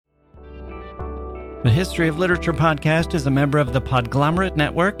The History of Literature podcast is a member of the Podglomerate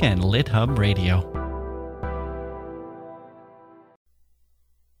Network and LitHub Radio.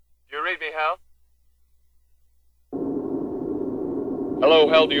 Do you read me, Hal? Hello,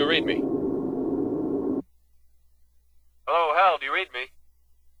 Hal, do you read me? Hello, Hal, do you read me?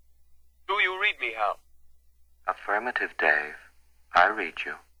 Do you read me, Hal? Affirmative, Dave. I read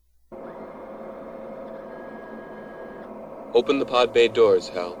you. Open the pod bay doors,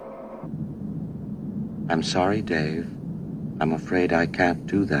 Hal. I'm sorry, Dave. I'm afraid I can't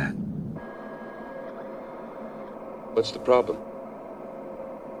do that. What's the problem?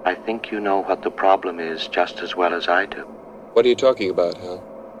 I think you know what the problem is just as well as I do. What are you talking about, Hal?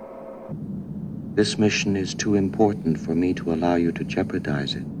 This mission is too important for me to allow you to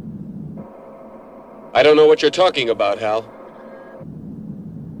jeopardize it. I don't know what you're talking about, Hal.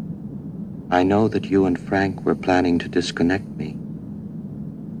 I know that you and Frank were planning to disconnect me,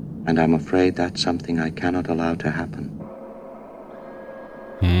 and I'm afraid that's something I cannot allow to happen.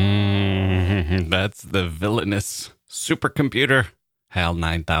 That's the villainous supercomputer HAL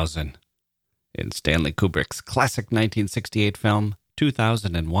 9000 in Stanley Kubrick's classic 1968 film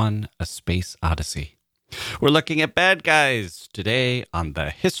 2001: A Space Odyssey. We're looking at bad guys today on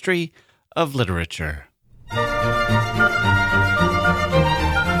the History of Literature.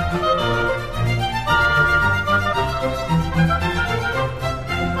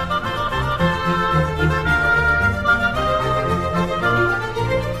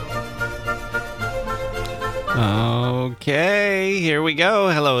 Okay, here we go.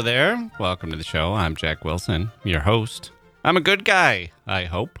 Hello there. Welcome to the show. I'm Jack Wilson, your host. I'm a good guy, I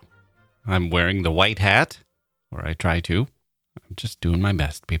hope. I'm wearing the white hat, or I try to. I'm just doing my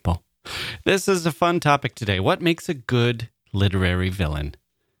best, people. This is a fun topic today. What makes a good literary villain?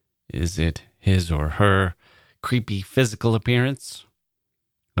 Is it his or her creepy physical appearance?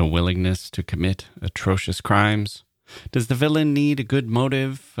 A willingness to commit atrocious crimes? Does the villain need a good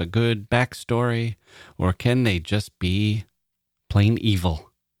motive, a good backstory, or can they just be plain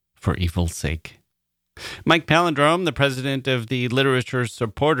evil for evil's sake? Mike Palindrome, the president of the Literature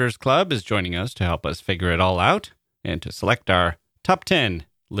Supporters Club, is joining us to help us figure it all out and to select our top 10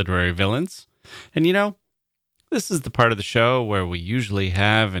 literary villains. And you know, this is the part of the show where we usually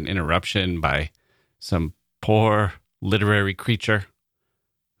have an interruption by some poor literary creature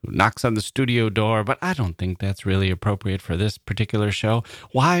who knocks on the studio door, but I don't think that's really appropriate for this particular show.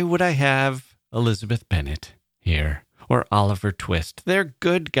 Why would I have Elizabeth Bennet here or Oliver Twist? They're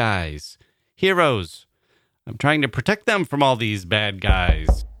good guys, heroes. I'm trying to protect them from all these bad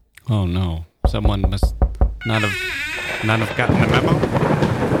guys. Oh no, someone must not have gotten the memo.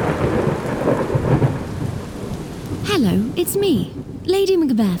 Hello, it's me, Lady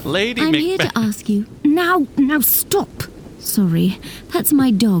Macbeth. I'm here to ask you... Now stop! Sorry, that's my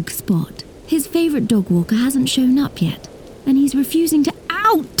dog, Spot. His favourite dog walker hasn't shown up yet, and he's refusing to...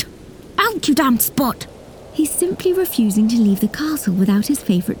 Out! Out, you damn Spot! He's simply refusing to leave the castle without his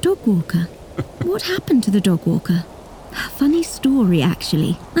favourite dog walker. What happened to the dog walker? Funny story,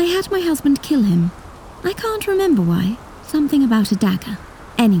 actually. I had my husband kill him. I can't remember why. Something about a dagger.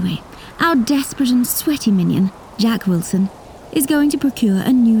 Anyway, our desperate and sweaty minion, Jack Wilson, is going to procure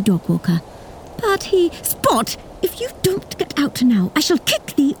a new dog walker. But he... Spot! If you don't get out now, I shall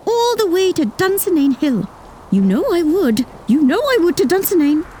kick thee all the way to Dunsinane Hill. You know I would. You know I would to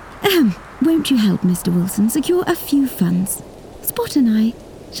Dunsinane. Won't you help Mr. Wilson secure a few funds? Spot and I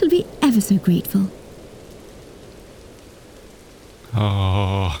shall be ever so grateful.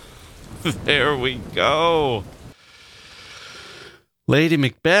 Oh, there we go. Lady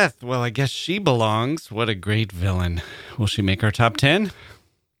Macbeth, well, I guess she belongs. What a great villain. Will she make our top 10?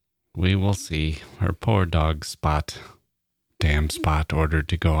 We will see. Her poor dog, Spot. Damn Spot ordered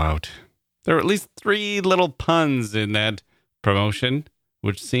to go out. There are at least 3 little puns in that promotion,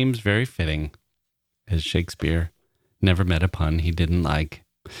 which seems very fitting, as Shakespeare never met a pun he didn't like.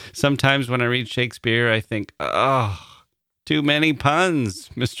 Sometimes when I read Shakespeare, I think, oh, too many puns,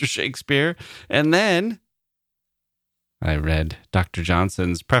 Mr. Shakespeare. And then I read Dr.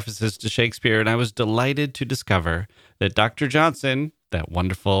 Johnson's prefaces to Shakespeare, and I was delighted to discover that Dr. Johnson, that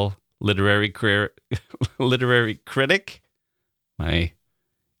wonderful literary critic, my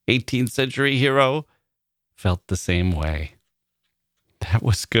 18th century hero, felt the same way. That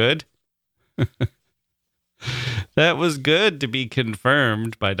was good. That was good to be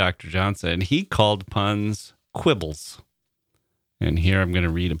confirmed by Dr. Johnson. He called puns quibbles. And here I'm going to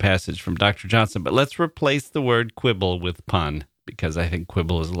read a passage from Dr. Johnson, but let's replace the word quibble with pun, because I think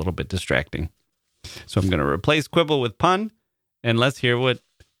quibble is a little bit distracting. So I'm going to replace quibble with pun, and let's hear what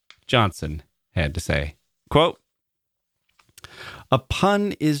Johnson had to say. Quote, "A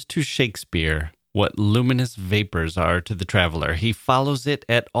pun is to Shakespeare what luminous vapors are to the traveler. He follows it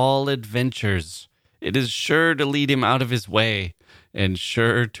at all adventures. It is sure to lead him out of his way, and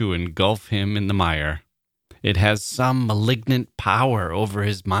sure to engulf him in the mire. It has some malignant power over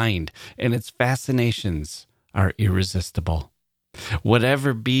his mind, and its fascinations are irresistible.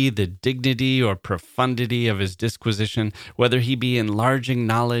 Whatever be the dignity or profundity of his disquisition, whether he be enlarging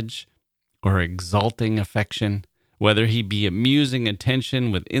knowledge or exalting affection, whether he be amusing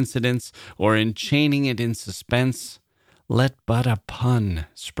attention with incidents or enchaining it in suspense, let but a pun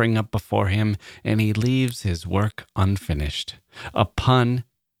spring up before him, and he leaves his work unfinished. A pun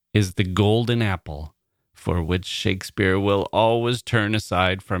is the golden apple for which Shakespeare will always turn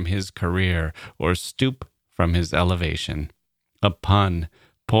aside from his career or stoop from his elevation. A pun,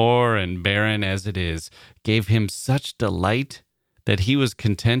 poor and barren as it is, gave him such delight that he was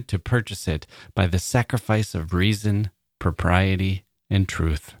content to purchase it by the sacrifice of reason, propriety, and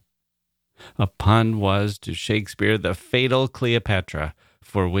truth. A pun was to Shakespeare the fatal Cleopatra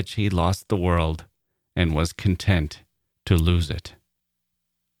for which he lost the world and was content to lose it.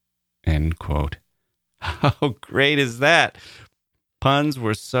 End quote. How great is that? Puns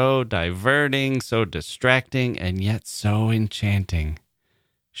were so diverting, so distracting, and yet so enchanting.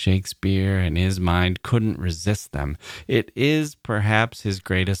 Shakespeare and his mind couldn't resist them. It is perhaps his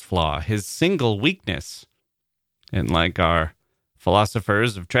greatest flaw, his single weakness. And like our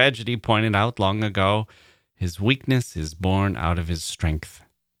philosophers of tragedy pointed out long ago, his weakness is born out of his strength.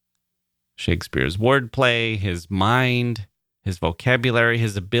 Shakespeare's wordplay, his mind, his vocabulary,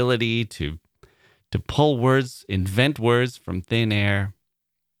 his ability to pull words, invent words from thin air,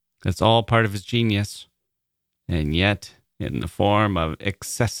 that's all part of his genius. And yet, in the form of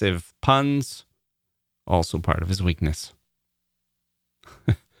excessive puns, also part of his weakness.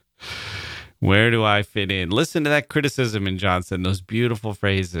 Where do I fit in? Listen to that criticism in Johnson, those beautiful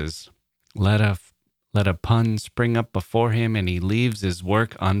phrases. Let a pun spring up before him, and he leaves his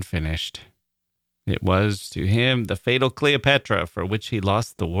work unfinished. It was to him the fatal Cleopatra for which he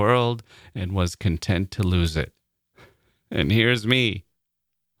lost the world and was content to lose it. And here's me.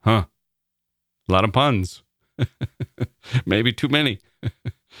 A lot of puns. Maybe too many.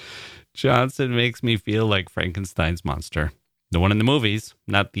 Johnson makes me feel like Frankenstein's monster. The one in the movies,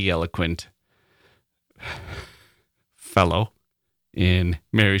 not the eloquent fellow in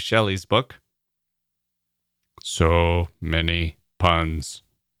Mary Shelley's book. So many puns.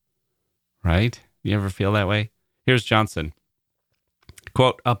 Right? You ever feel that way? Here's Johnson.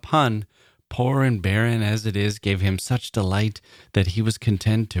 Quote, a pun, poor and barren as it is, gave him such delight that he was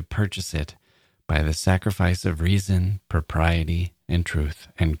content to purchase it by the sacrifice of reason, propriety, and truth.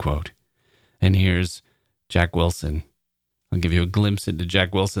 End quote. And here's Jack Wilson. I'll give you a glimpse into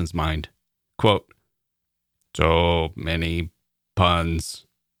Jack Wilson's mind. Quote, so many puns,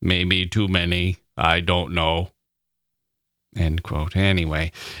 maybe too many, I don't know. End quote.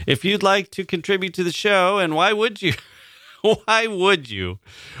 Anyway, if you'd like to contribute to the show, and why would you? Why would you?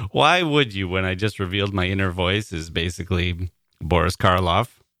 Why would you when I just revealed my inner voice is basically Boris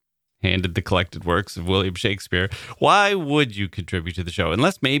Karloff, handed the collected works of William Shakespeare? Why would you contribute to the show?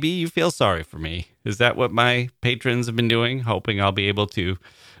 Unless maybe you feel sorry for me. Is that what my patrons have been doing? Hoping I'll be able to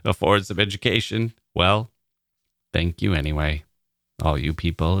afford some education? Well, thank you anyway. All you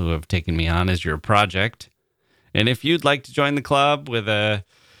people who have taken me on as your project. And if you'd like to join the club with a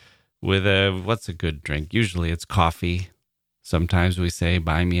what's a good drink? Usually it's coffee. Sometimes we say,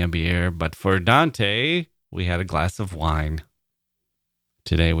 buy me a beer. But for Dante, we had a glass of wine.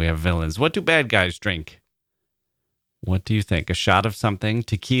 Today we have villains. What do bad guys drink? What do you think? A shot of something?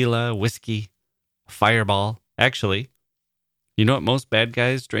 Tequila, whiskey, Fireball? Actually, you know what most bad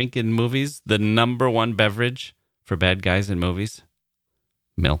guys drink in movies? The number one beverage for bad guys in movies?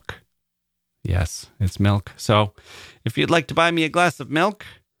 Milk. Yes, it's milk. So if you'd like to buy me a glass of milk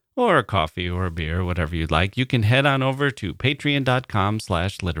or a coffee or a beer, whatever you'd like, you can head on over to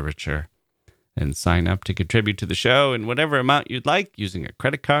patreon.com/literature and sign up to contribute to the show in whatever amount you'd like using a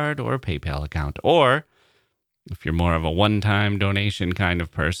credit card or a PayPal account. Or if you're more of a one-time donation kind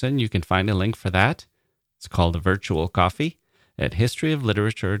of person, you can find a link for that. It's called a virtual coffee at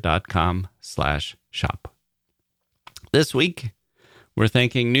historyofliterature.com/shop. This week, we're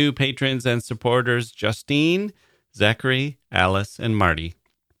thanking new patrons and supporters Justine, Zachary, Alice, and Marty.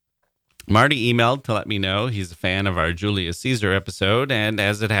 Marty emailed to let me know he's a fan of our Julius Caesar episode, and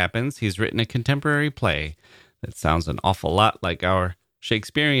as it happens, he's written a contemporary play that sounds an awful lot like our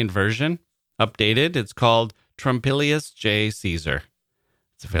Shakespearean version. Updated, it's called Trumpilius J. Caesar.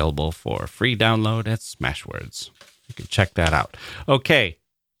 It's available for free download at Smashwords. You can check that out. Okay,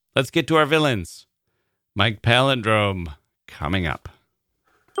 let's get to our villains. Mike Palindrome coming up.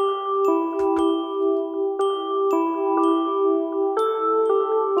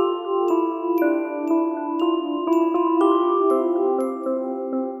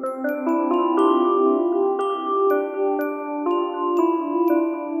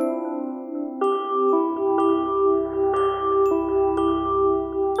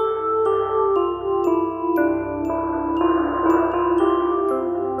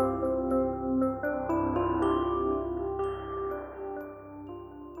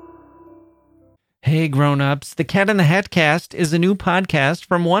 Hey grown-ups, the Cat in the Hat Cast is a new podcast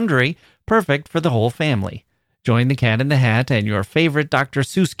from Wondery, perfect for the whole family. Join the Cat in the Hat and your favorite Dr.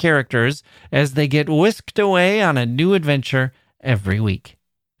 Seuss characters as they get whisked away on a new adventure every week.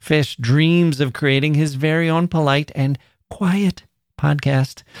 Fish dreams of creating his very own polite and quiet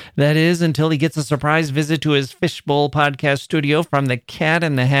podcast. That is, until he gets a surprise visit to his Fishbowl podcast studio from the Cat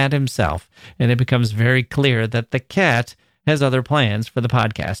in the Hat himself, and it becomes very clear that the cat has other plans for the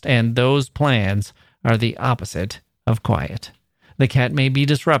podcast, and those plans are the opposite of quiet. The cat may be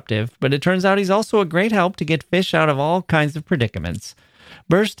disruptive, but it turns out he's also a great help to get Fish out of all kinds of predicaments.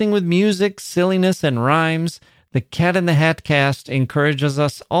 Bursting with music, silliness, and rhymes, the Cat in the Hat Cast encourages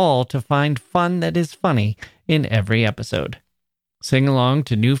us all to find fun that is funny in every episode. Sing along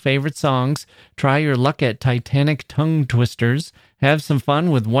to new favorite songs, try your luck at Titanic tongue twisters, have some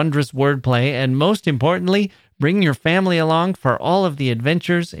fun with wondrous wordplay, and most importantly, bring your family along for all of the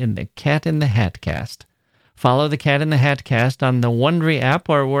adventures in the Cat in the Hat Cast. Follow the Cat in the Hat Cast on the Wondery app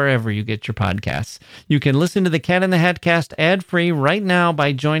or wherever you get your podcasts. You can listen to the Cat in the Hat Cast ad-free right now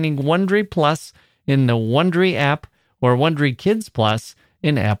by joining Wondery Plus in the Wondery app or Wondery Kids Plus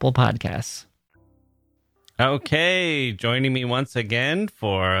in Apple Podcasts. Okay, joining me once again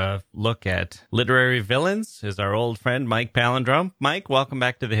for a look at literary villains is our old friend Mike Palindrome. Mike, welcome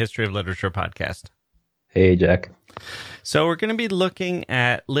back to the History of Literature podcast. Hey, Jack. So we're going to be looking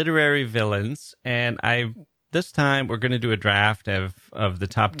at literary villains, and this time we're going to do a draft of the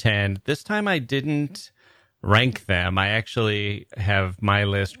top 10. This time I didn't rank them. I actually have my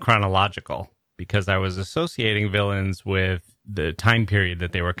list chronological because I was associating villains with the time period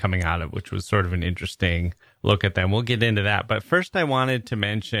that they were coming out of, which was sort of an interesting look at them. We'll get into that. But first I wanted to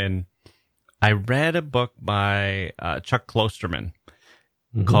mention, I read a book by Chuck Klosterman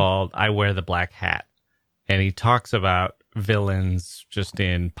called I Wear the Black Hat. And he talks about villains just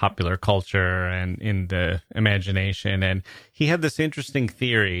in popular culture and in the imagination. And he had this interesting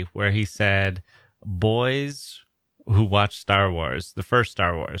theory where he said boys who watch Star Wars, the first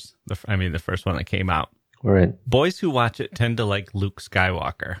Star Wars, the first one that came out. Right. Boys who watch it tend to like Luke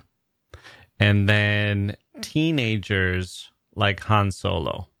Skywalker. And then teenagers like Han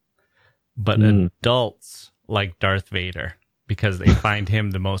Solo. But adults like Darth Vader, because they find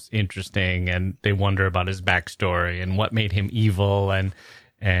him the most interesting and they wonder about his backstory and what made him evil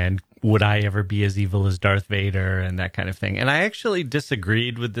and would I ever be as evil as Darth Vader and that kind of thing. And I actually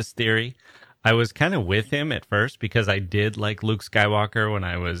disagreed with this theory. I was kind of with him at first because I did like Luke Skywalker when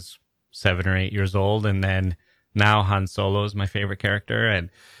I was 7 or 8 years old. And then now Han Solo is my favorite character. And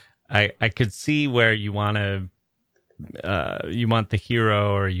I could see where you want the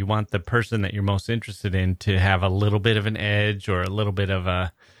hero or you want the person that you're most interested in to have a little bit of an edge or a little bit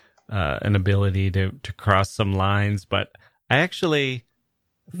of an ability to cross some lines. But I actually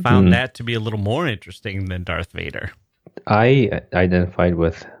found that to be a little more interesting than Darth Vader. I identified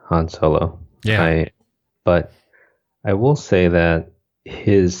with Han Solo. Yeah. But I will say that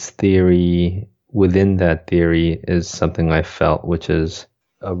his theory within that theory is something I felt, which is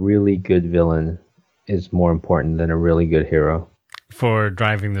a really good villain is more important than a really good hero for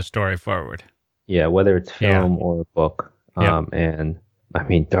driving the story forward. Yeah, whether it's film or a book. And I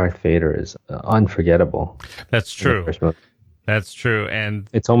mean, Darth Vader is unforgettable. That's true. That's true. And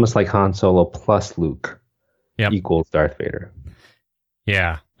it's almost like Han Solo plus Luke equals Darth Vader.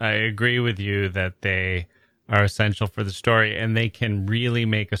 Yeah, I agree with you that they are essential for the story and they can really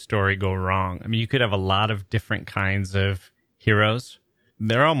make a story go wrong. I mean, you could have a lot of different kinds of heroes.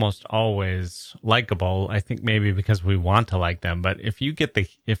 They're almost always likable. I think maybe because we want to like them. But if you get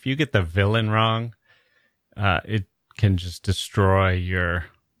the villain wrong, it can just destroy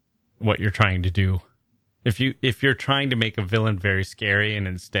what you're trying to do. If you're trying to make a villain very scary and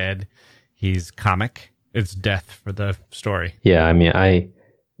instead he's comic, it's death for the story. Yeah, I mean,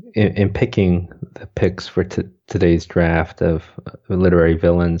 in picking the picks for today's draft of literary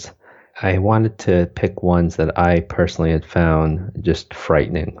villains, I wanted to pick ones that I personally had found just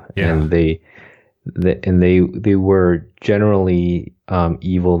frightening, and they were generally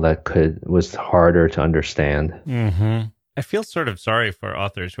evil that was harder to understand. Mm-hmm. I feel sort of sorry for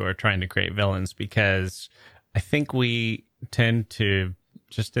authors who are trying to create villains because I think we tend to,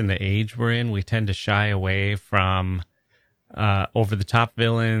 just in the age we're in, we tend to shy away from over-the-top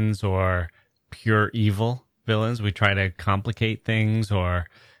villains or pure evil villains. We try to complicate things or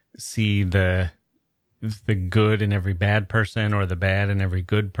see the good in every bad person or the bad in every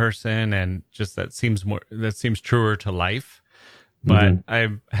good person, and just that seems truer to life. But I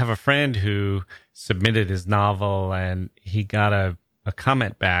have a friend who submitted his novel and he got a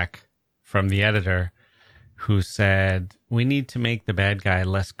comment back from the editor who said, we need to make the bad guy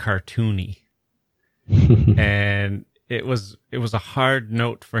less cartoony. And it was a hard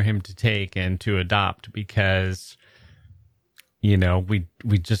note for him to take and to adopt because, you know, we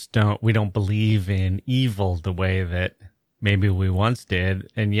don't believe in evil the way that maybe we once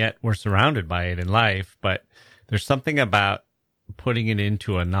did, and yet we're surrounded by it in life. But there's something about putting it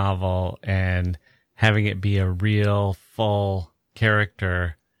into a novel and having it be a real full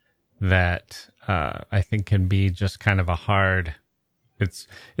character that I think can be just kind of a hard. It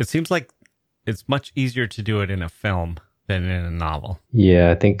seems like it's much easier to do it in a film than in a novel. Yeah,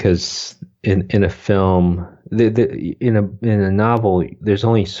 I think because in a film, in a novel, there's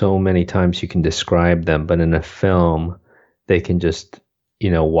only so many times you can describe them, but in a film, they can just, you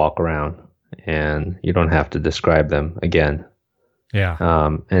know, walk around and you don't have to describe them again.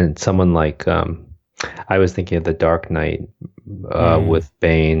 Yeah. And someone like, I was thinking of The Dark Knight with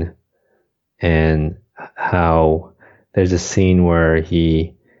Bane, and how there's a scene where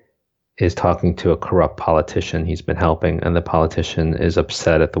he is talking to a corrupt politician he's been helping, and the politician is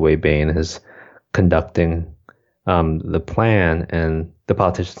upset at the way Bane is conducting the plan, and the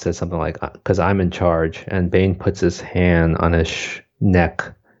politician says something like, "Because I'm in charge," and Bane puts his hand on his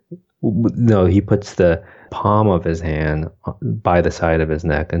neck. No, he puts the palm of his hand by the side of his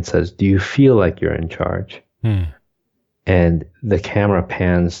neck and says, "Do you feel like you're in charge?" And the camera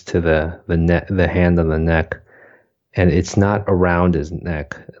pans to the hand on the neck, and it's not around his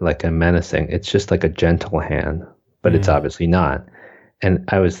neck like a menacing. It's just like a gentle hand, but it's obviously not. And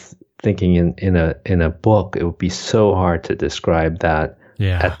I was thinking in a book, it would be so hard to describe that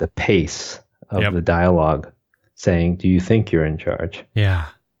at the pace of the dialogue, saying, "Do you think you're in charge?" Yeah.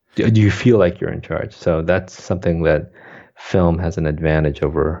 Do you feel like you're in charge? So that's something that film has an advantage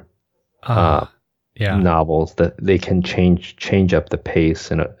over novels, that they can change up the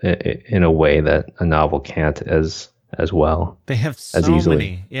pace in a way that a novel can't as well. They have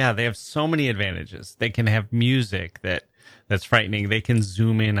they have so many advantages. They can have music that's frightening. They can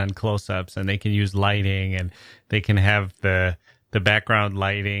zoom in on close-ups, and they can use lighting, and they can have the background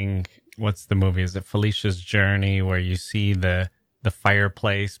lighting. What's the movie? Is it Felicia's Journey, where you see the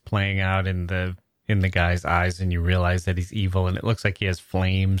fireplace playing out in the guy's eyes, and you realize that he's evil, and it looks like he has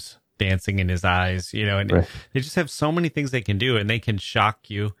flames dancing in his eyes, you know, and they just have so many things they can do, and they can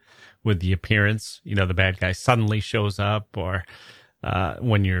shock you with the appearance. You know, the bad guy suddenly shows up, or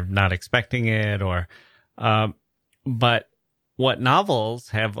when you're not expecting it, or but what novels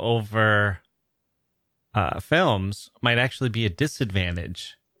have over films might actually be a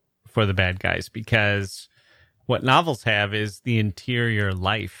disadvantage for the bad guys, because what novels have is the interior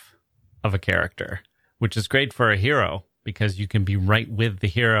life of a character, which is great for a hero because you can be right with the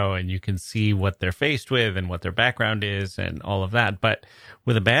hero and you can see what they're faced with and what their background is and all of that. But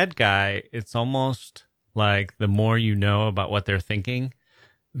with a bad guy, it's almost like the more you know about what they're thinking,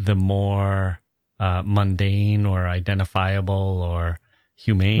 the more mundane or identifiable or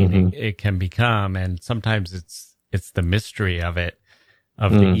humane it can become. And sometimes it's the mystery of it,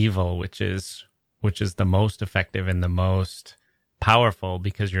 of the evil, which is the most effective and the most powerful,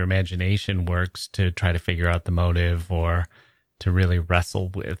 because your imagination works to try to figure out the motive or to really wrestle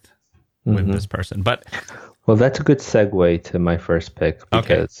with this person. But well, that's a good segue to my first pick,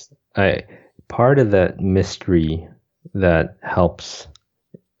 because part of that mystery that helps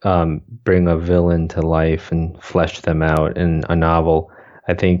bring a villain to life and flesh them out in a novel,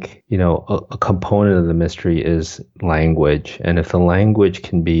 I think, you know, a component of the mystery is language. And if the language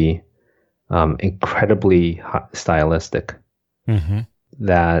can be incredibly stylistic,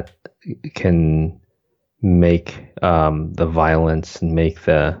 that can make the violence and make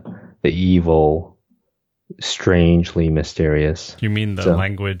the evil strangely mysterious. You mean the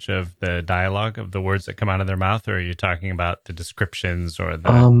language of the dialogue, of the words that come out of their mouth, or are you talking about the descriptions or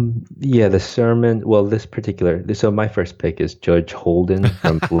the... the sermon. Well, so my first pick is Judge Holden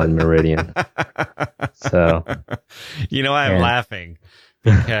from Blood Meridian. So, you know, I'm laughing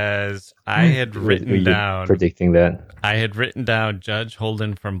because I had written down... predicting that. I had written down Judge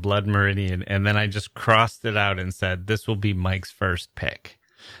Holden from Blood Meridian, and then I just crossed it out and said, this will be Mike's first pick.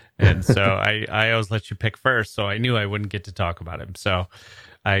 And so I always let you pick first, so I knew I wouldn't get to talk about him. So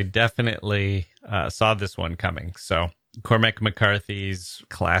I definitely saw this one coming. So Cormac McCarthy's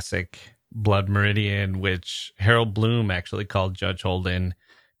classic Blood Meridian, which Harold Bloom actually called Judge Holden,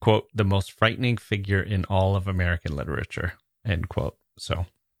 quote, the most frightening figure in all of American literature, end quote. So,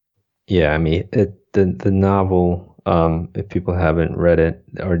 yeah, I mean, the novel, if people haven't read it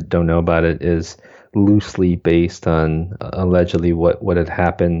or don't know about it, is loosely based on allegedly what had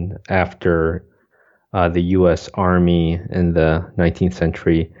happened after the U.S. Army in the 19th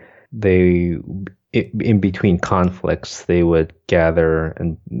century. They in between conflicts, they would gather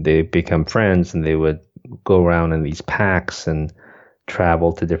and they become friends, and they would go around in these packs and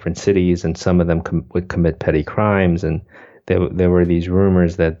travel to different cities, and some of them would commit petty crimes. And there were these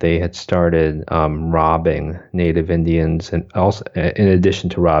rumors that they had started robbing Native Indians, and also in addition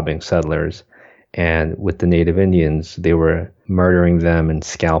to robbing settlers. And with the Native Indians, they were murdering them and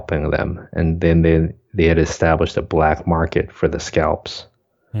scalping them, and then they had established a black market for the scalps.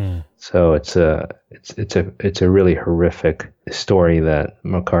 So it's a really horrific story that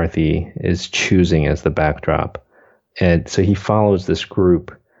McCarthy is choosing as the backdrop. And so he follows this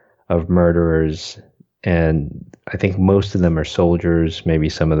group of murderers, and I think most of them are soldiers. Maybe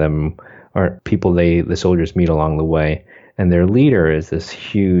some of them are people the soldiers meet along the way. And their leader is this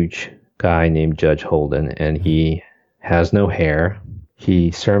huge guy named Judge Holden, and he has no hair.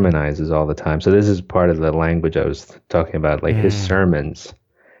 He sermonizes all the time. So this is part of the language I was talking about, like his sermons.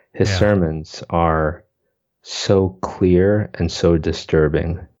 His sermons are so clear and so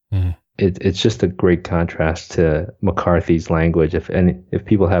disturbing. It's just a great contrast to McCarthy's language. If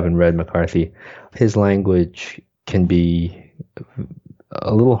people haven't read McCarthy, his language can be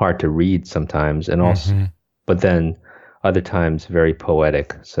a little hard to read sometimes, and also, but then other times very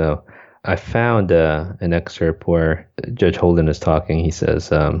poetic. So I found an excerpt where Judge Holden is talking. He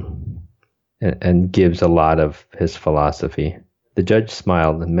says, and gives a lot of his philosophy. The judge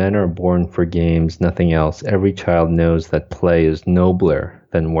smiled. Men are born for games, nothing else. Every child knows that play is nobler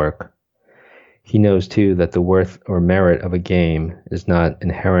than work. He knows, too, that the worth or merit of a game is not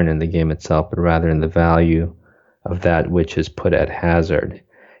inherent in the game itself, but rather in the value of that which is put at hazard.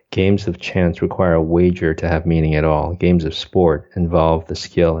 Games of chance require a wager to have meaning at all. Games of sport involve the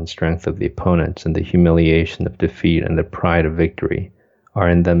skill and strength of the opponents, and the humiliation of defeat and the pride of victory are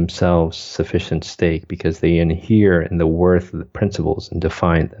in themselves sufficient stake, because they inhere in the worth of the principles and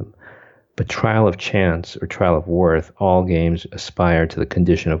define them. But trial of chance or trial of worth, all games aspire to the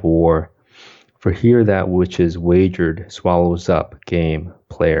condition of war. For here that which is wagered swallows up game,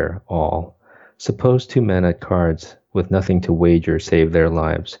 player, all. Suppose two men at cards with nothing to wager save their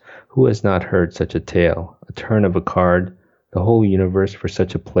lives. Who has not heard such a tale? A turn of a card, the whole universe for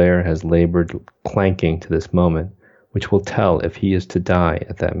such a player has labored clanking to this moment, which will tell if he is to die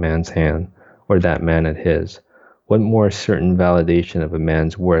at that man's hand, or that man at his. What more certain validation of a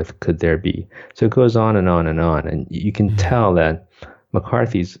man's worth could there be? So it goes on and on and on, and you can tell that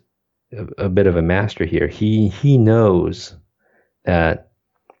McCarthy's a bit of a master here. He knows that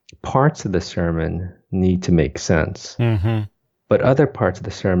parts of the sermon need to make sense, but other parts of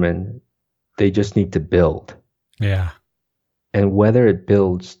the sermon, they just need to build. Yeah. And whether it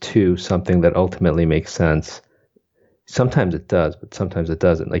builds to something that ultimately makes sense, sometimes it does, but sometimes it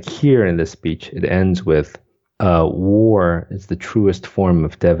doesn't. Like here in this speech, it ends with, war is the truest form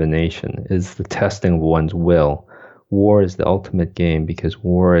of divination, is the testing of one's will. War is the ultimate game, because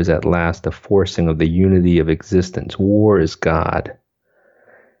war is at last a forcing of the unity of existence. War is God.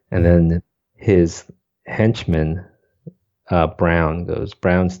 And then his henchman,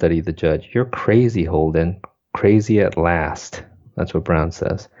 Brown studied the judge. You're crazy, Holden. Crazy at last. That's what Brown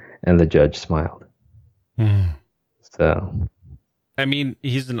says. And the judge smiled. So, I mean,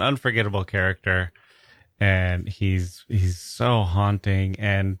 he's an unforgettable character, and he's so haunting.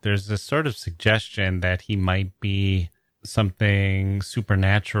 And there's this sort of suggestion that he might be something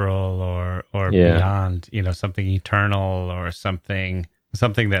supernatural or beyond, something eternal, or something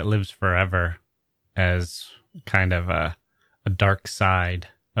that lives forever, as kind of a dark side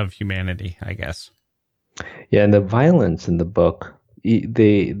of humanity, I guess. Yeah, and the violence in the book,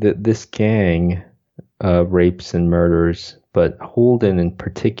 this gang rapes and murders, but Holden in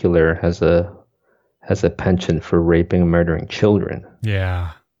particular has a penchant for raping and murdering children.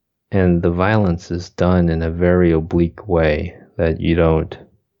 Yeah. And the violence is done in a very oblique way that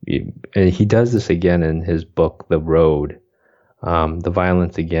and he does this again in his book, The Road. The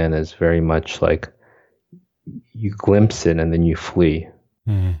violence again is very much like you glimpse it and then you flee.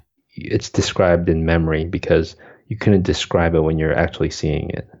 It's described in memory because you couldn't describe it when you're actually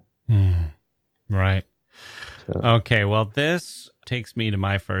seeing it. Right. So. Okay, well, this takes me to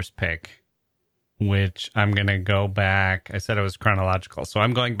my first pick, which I'm going to go back. I said it was chronological, so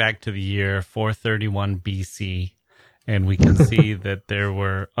I'm going back to the year 431 BC, and we can see that there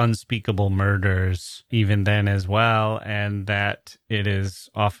were unspeakable murders even then as well, and that it is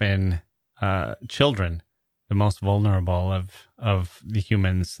often children, the most vulnerable of the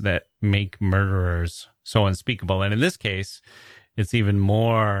humans, that make murderers so unspeakable. And in this case, it's even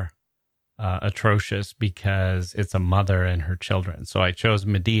more atrocious because it's a mother and her children. So I chose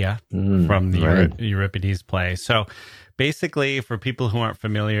Medea from the Euripides play. So basically, for people who aren't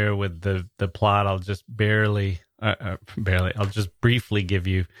familiar with the plot, I'll just I'll just briefly give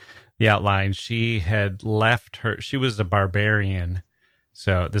you the outline. She was a barbarian.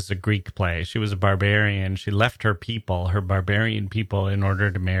 So this is a Greek play. She was a barbarian. She left her barbarian people, in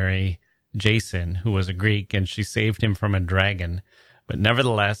order to marry Jason, who was a Greek, and she saved him from a dragon. But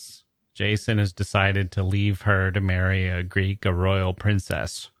nevertheless, Jason has decided to leave her to marry a royal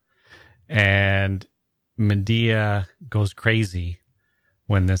princess. And Medea goes crazy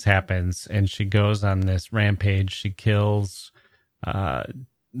when this happens, and she goes on this rampage. She kills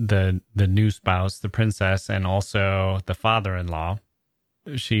the new spouse, the princess, and also the father-in-law.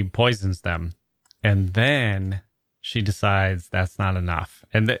 She poisons them, and then she decides that's not enough.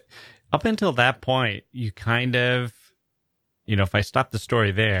 And up until that point, you kind of, if I stop the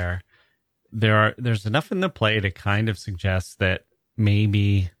story there's enough in the play to kind of suggest that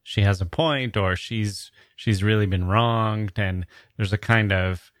maybe she has a point, or she's really been wronged, and there's a kind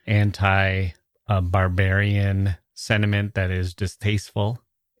of anti-barbarian sentiment that is distasteful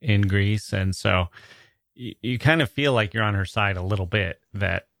in Greece. And so you kind of feel like you're on her side a little bit,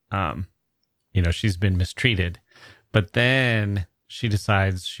 that, she's been mistreated. But then she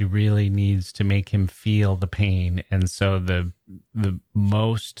decides she really needs to make him feel the pain. And so the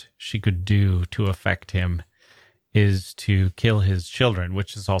most she could do to affect him is to kill his children,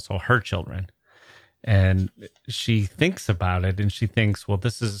 which is also her children. And she thinks about it, and she thinks, well,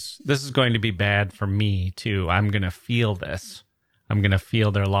 this is going to be bad for me too. I'm going to feel this. I'm going to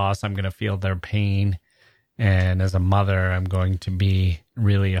feel their loss. I'm going to feel their pain. And as a mother, I'm going to be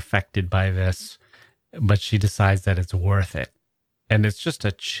really affected by this. But she decides that it's worth it. And it's just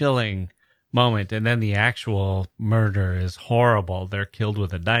a chilling moment. And then the actual murder is horrible. They're killed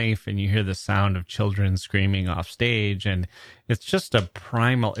with a knife, and you hear the sound of children screaming off stage. And it's just such a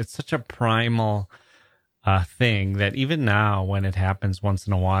primal thing that even now, when it happens once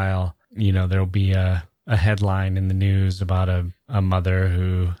in a while, there'll be a headline in the news about a mother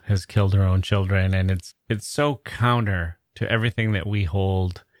who has killed her own children. And it's so counter to everything that we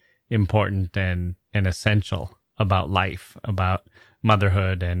hold important and essential about life, about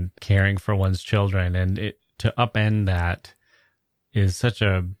motherhood and caring for one's children. And to upend that is such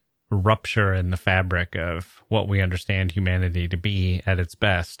a rupture in the fabric of what we understand humanity to be at its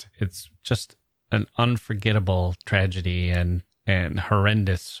best. It's just an unforgettable tragedy and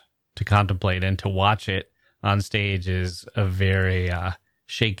horrendous to contemplate, and to watch it on stage is a very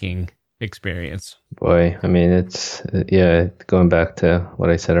shaking experience. Boy, I mean, it's, going back to what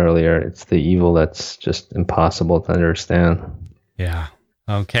I said earlier, it's the evil that's just impossible to understand. Yeah.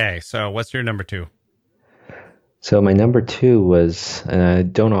 Okay, so what's your number 2? So my number 2 was, and I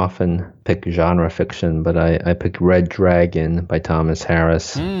don't often pick genre fiction, but I picked Red Dragon by Thomas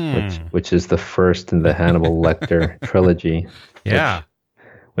Harris, which is the first in the Hannibal Lecter trilogy. Yeah.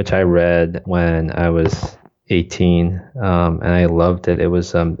 Which I read when I was 18, and I loved it. It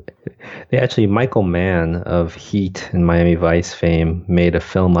was Michael Mann of Heat and Miami Vice fame made a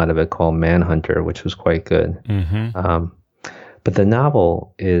film out of it called Manhunter, which was quite good. Mm-hmm. But the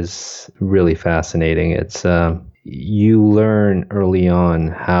novel is really fascinating. It's you learn early on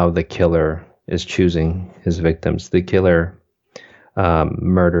how the killer is choosing his victims. The killer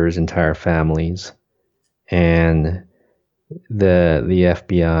murders entire families, and the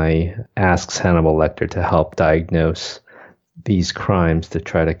FBI asks Hannibal Lecter to help diagnose these crimes to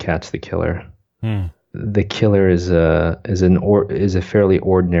try to catch the killer. The killer is a fairly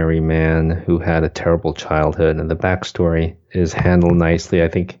ordinary man who had a terrible childhood, and the backstory is handled nicely. I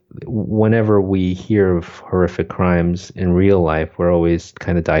think whenever we hear of horrific crimes in real life, we're always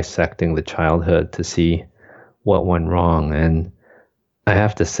kind of dissecting the childhood to see what went wrong. And I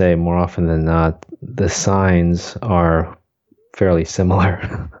have to say, more often than not, the signs are fairly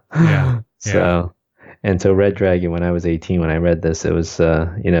similar. Yeah. So Red Dragon, when I was 18, when I read this, it was,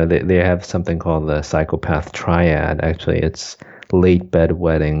 they have something called the psychopath triad. Actually, it's late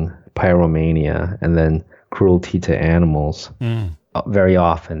bedwetting, pyromania, and then cruelty to animals. Very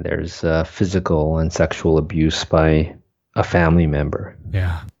often there's physical and sexual abuse by a family member.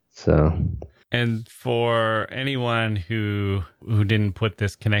 Yeah. So. And for anyone who didn't put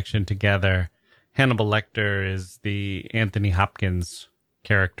this connection together, Hannibal Lecter is the Anthony Hopkins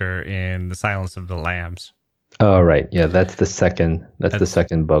character in The Silence of the Lambs. Oh, right. Yeah, that's the second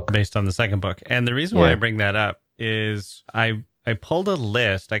book. Based on the second book. And the reason why I bring that up is I pulled a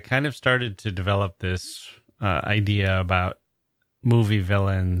list. I kind of started to develop this idea about movie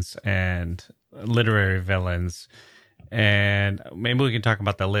villains and literary villains. And maybe we can talk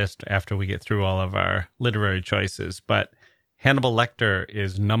about the list after we get through all of our literary choices. But Hannibal Lecter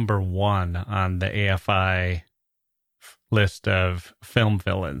is number 1 on the AFI list of film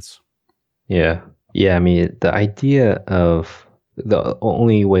villains. Yeah. Yeah, I mean, the idea of the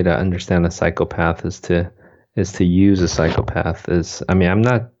only way to understand a psychopath is to use a psychopath is, I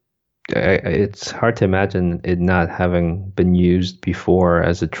mean, it's hard to imagine it not having been used before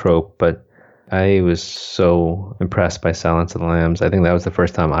as a trope, but I was so impressed by Silence of the Lambs. I think that was the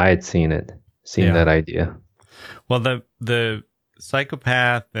first time I had seen that idea. Well, the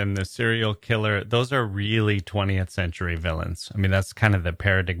psychopath and the serial killer, those are really 20th century villains. I mean, that's kind of the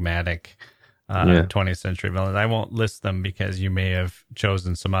paradigmatic 20th century villains. I won't list them because you may have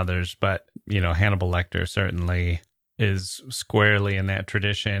chosen some others, but, Hannibal Lecter certainly is squarely in that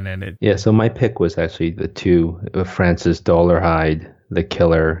tradition. And so my pick was actually the two, Francis Dolarhyde, the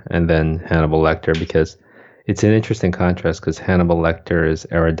killer, and then Hannibal Lecter, because it's an interesting contrast because Hannibal Lecter is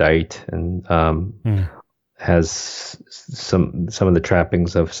erudite and has some of the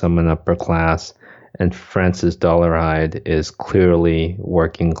trappings of someone upper class, and Francis Dolarhyde is clearly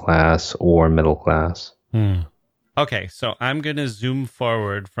working class or middle class. Okay, so I'm going to zoom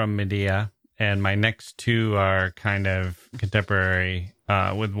forward from Medea, and my next two are kind of contemporary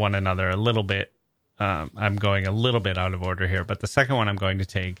with one another a little bit. I'm going a little bit out of order here, but the second one I'm going to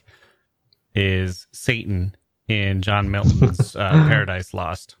take is Satan in John Milton's Paradise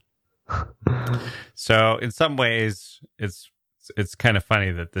Lost. So in some ways, it's kind of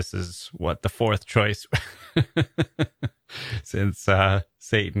funny that this is the fourth choice, since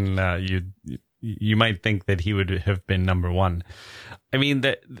Satan, you might think that he would have been number 1. I mean,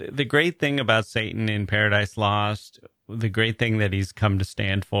 the great thing about Satan in Paradise Lost, the great thing that he's come to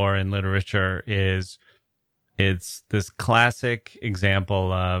stand for in literature is it's this classic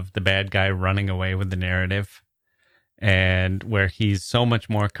example of the bad guy running away with the narrative, and where he's so much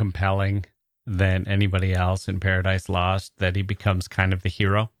more compelling than anybody else in Paradise Lost that he becomes kind of the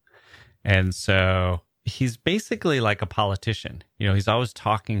hero. And so he's basically like a politician. He's always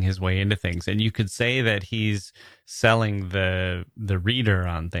talking his way into things. And you could say that he's selling the reader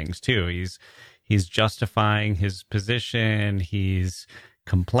on things too. He's justifying his position. He's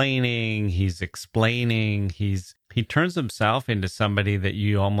complaining. He's explaining. He turns himself into somebody that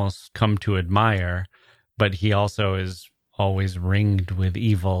you almost come to admire, but he also is always ringed with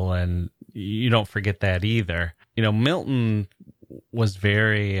evil, and you don't forget that either. Milton was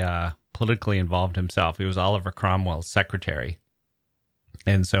very politically involved himself. He was Oliver Cromwell's secretary,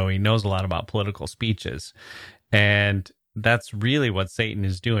 and so he knows a lot about political speeches. And that's really what Satan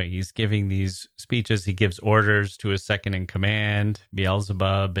is doing. He's giving these speeches. He gives orders to his second in command,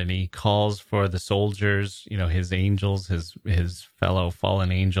 Beelzebub, and he calls for the soldiers, his angels, his fellow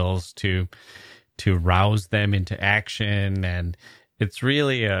fallen angels, to rouse them into action. And it's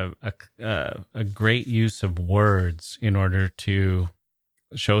really a great use of words in order to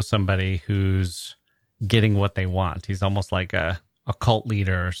show somebody who's getting what they want. He's almost like a cult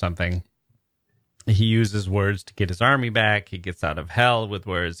leader or something. He uses words to get his army back. He gets out of hell with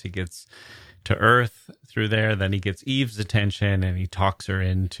words. He gets to earth through there. Then he gets Eve's attention, and he talks her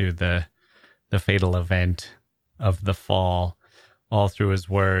into the fatal event of the fall, all through his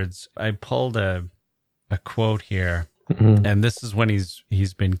words. I pulled a quote here, and this is when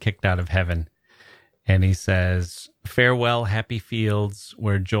he's been kicked out of heaven. And he says, "Farewell, happy fields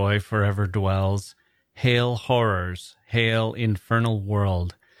where joy forever dwells. Hail horrors, hail infernal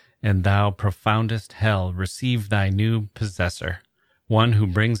world, and thou profoundest hell, receive thy new possessor, one who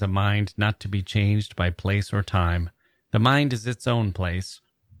brings a mind not to be changed by place or time. The mind is its own place,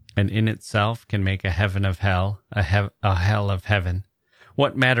 and in itself can make a heaven of hell, a hell of heaven.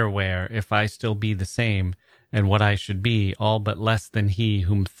 What matter where, if I still be the same, and what I should be, all but less than he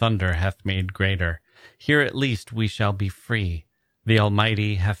whom thunder hath made greater? Here at least we shall be free. The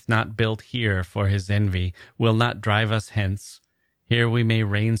Almighty hath not built here for his envy, will not drive us hence. Here we may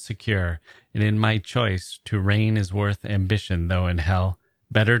reign secure, and in my choice to reign is worth ambition, though in hell.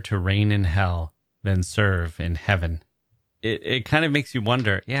 Better to reign in hell than serve in heaven." It kind of makes you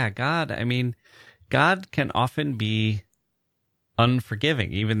wonder, God can often be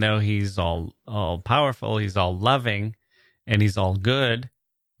unforgiving, even though he's all powerful, he's all loving, and he's all good,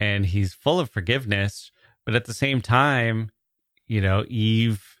 and he's full of forgiveness. But at the same time,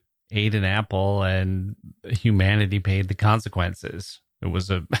 Eve ate an apple and humanity paid the consequences. There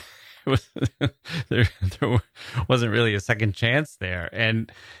wasn't really a second chance there.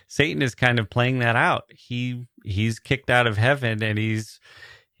 And Satan is kind of playing that out. He's kicked out of heaven, and he's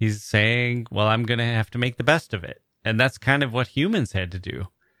saying, well, I'm going to have to make the best of it. And that's kind of what humans had to do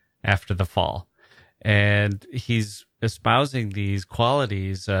after the fall. And he's espousing these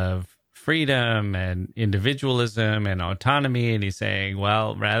qualities of freedom and individualism and autonomy. And he's saying,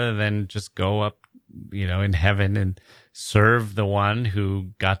 well, rather than just go up, in heaven and serve the one who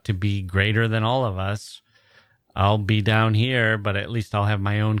got to be greater than all of us, I'll be down here, but at least I'll have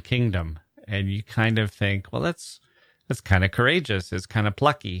my own kingdom. And you kind of think, well, that's kind of courageous. It's kind of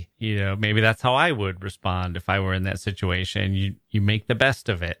plucky. Maybe that's how I would respond if I were in that situation. You make the best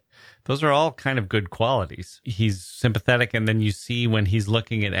of it. Those are all kind of good qualities. He's sympathetic, and then you see when he's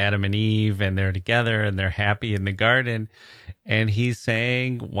looking at Adam and Eve and they're together and they're happy in the garden, and he's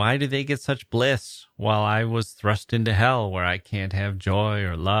saying, why do they get such bliss while I was thrust into hell where I can't have joy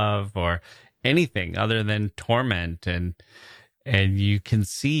or love or anything other than torment? And you can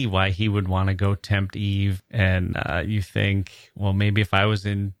see why he would want to go tempt Eve. And you think, well, maybe if I was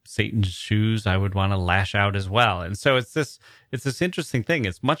in Satan's shoes, I would want to lash out as well. And so it's this interesting thing.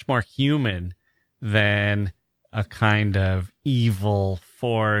 It's much more human than a kind of evil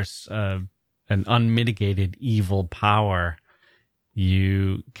force, an unmitigated evil power.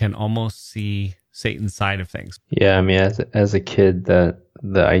 You can almost see Satan's side of things. Yeah, I mean, as a kid, the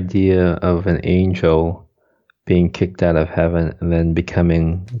idea of an angel being kicked out of heaven and then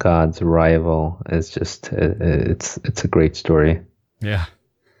becoming God's rival is just, it's a great story. Yeah.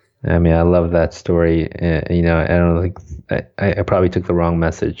 I mean, I love that story. I don't think I probably took the wrong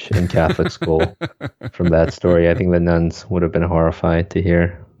message in Catholic school from that story. I think the nuns would have been horrified to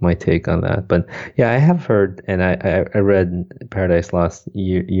hear my take on that. But yeah, I have heard, and I read Paradise Lost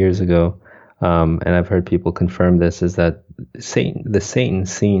years ago, and I've heard people confirm this, is that the Satan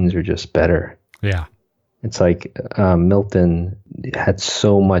scenes are just better. Yeah. It's like Milton had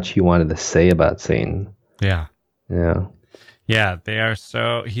so much he wanted to say about Satan. Yeah. Yeah. Yeah,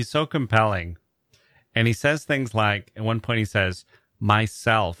 he's so compelling. And he says things like, at one point he says,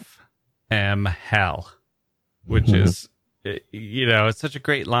 myself am hell, which is, it's such a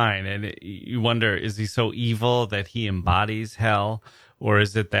great line. And you wonder, is he so evil that he embodies hell? Or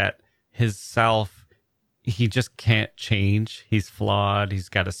is it that his self, he just can't change? He's flawed. He's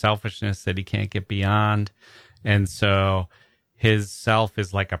got a selfishness that he can't get beyond. And so his self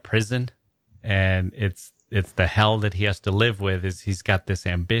is like a prison, and it's the hell that he has to live with. Is he's got this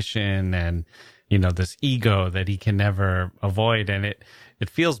ambition and, this ego that he can never avoid. And it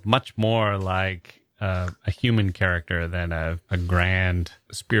feels much more like a human character than a grand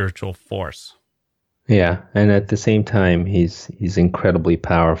spiritual force. Yeah, and at the same time, he's incredibly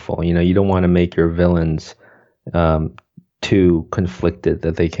powerful. You don't want to make your villains too conflicted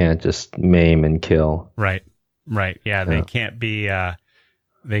that they can't just maim and kill. Right. Yeah, they can't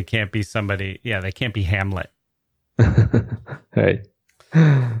be somebody. Yeah, they can't be Hamlet. Right.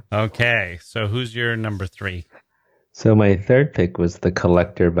 Okay, so who's your number 3? So my third pick was The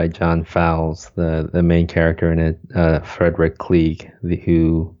Collector by John Fowles, the main character in it, Frederick Klieg,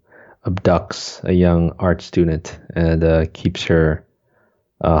 who abducts a young art student and keeps her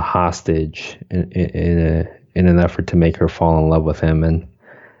hostage in an effort to make her fall in love with him. And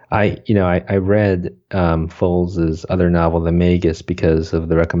I read Fowles' other novel, The Magus, because of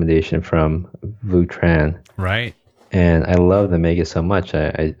the recommendation from Vu Tran. Right. And I love The Magus so much,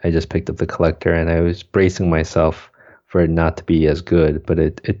 I just picked up The Collector, and I was bracing myself for it not to be as good, but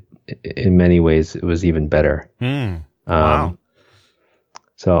it in many ways it was even better. Wow.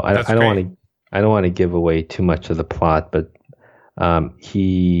 So I don't want to give away too much of the plot, but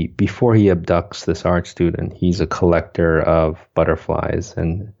before he abducts this art student, he's a collector of butterflies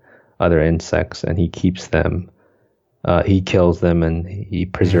and other insects, and he keeps them. He kills them and he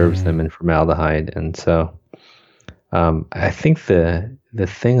preserves them in formaldehyde. And so I think the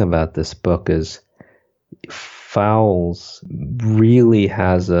thing about this book is Fowles really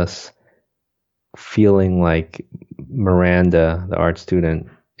has us feeling like Miranda, the art student,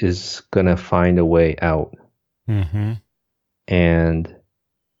 is going to find a way out. Mm-hmm. And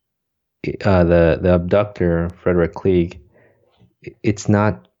the abductor, Frederick Klieg, it's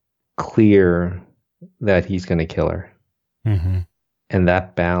not clear that he's going to kill her. Mm-hmm. And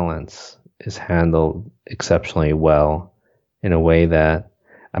that balance is handled exceptionally well in a way that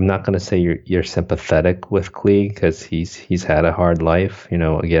I'm not going to say you're sympathetic with Klieg, because he's had a hard life,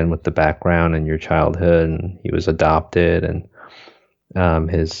 again, with the background and your childhood, and he was adopted, and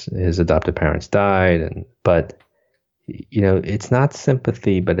his adopted parents died, but it's not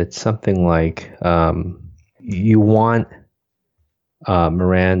sympathy, but it's something like you want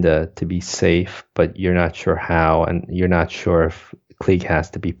Miranda to be safe, but you're not sure how, and you're not sure if Klieg has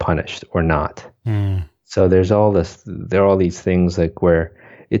to be punished or not. So there are all these things like where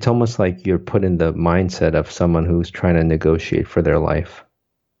it's almost like you're put in the mindset of someone who's trying to negotiate for their life.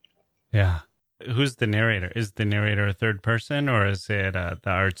 Yeah. Who's the narrator? Is the narrator a third person, or is it the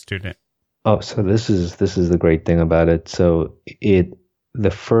art student? Oh, so this is the great thing about it. So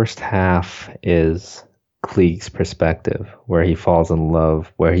the first half is Klieg's perspective, where he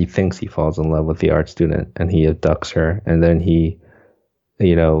thinks he falls in love with the art student, and he abducts her, and then he,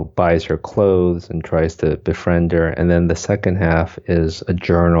 buys her clothes and tries to befriend her. And then the second half is a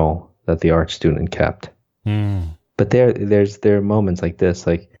journal that the art student kept. But there are moments like this,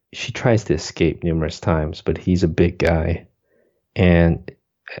 like she tries to escape numerous times, but he's a big guy, and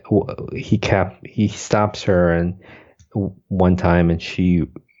he stops her and one time, and she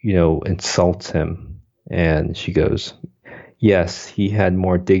insults him, and she goes, "Yes, he had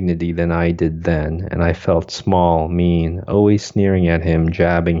more dignity than I did then, and I felt small, mean, always sneering at him,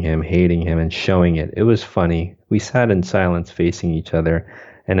 jabbing him, hating him, and showing it. It was funny. We sat in silence facing each other,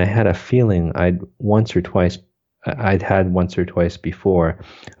 and I had a feeling I'd had once or twice before,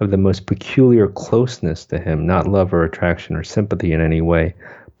 of the most peculiar closeness to him, not love or attraction or sympathy in any way,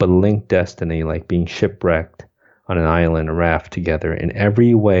 but linked destiny, like being shipwrecked on an island, a raft together, in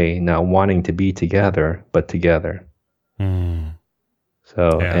every way, not wanting to be together, but together."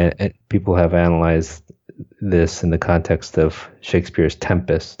 So, Yeah. and people have analyzed this in the context of Shakespeare's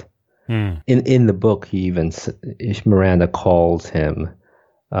Tempest. In the book, Miranda calls him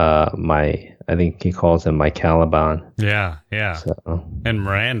I think he calls him my Caliban. Yeah. So, And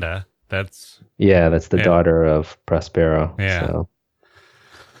Miranda, that's the daughter of Prospero. Yeah. So.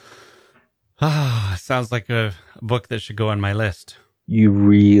 Sounds like a book that should go on my list. You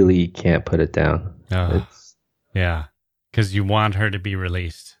really can't put it down. Yeah, because you want her to be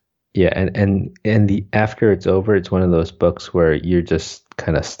released. Yeah, and after it's over, it's one of those books where you're just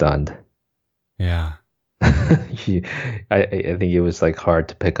kind of stunned. Yeah. I think it was like hard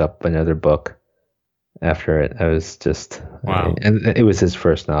to pick up another book after it. I was just wow. And it was his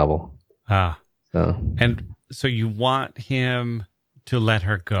first novel. And so you want him to let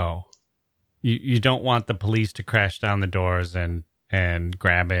her go. You don't want the police to crash down the doors and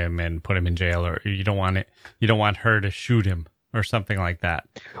grab him and put him in jail, or you don't want her to shoot him or something like that.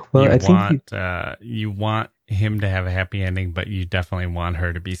 Well, you want him to have a happy ending, but you definitely want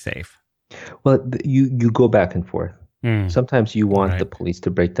her to be safe. Well, you go back and forth. Sometimes you want the police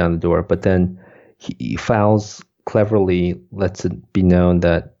to break down the door, but then Fowles cleverly lets it be known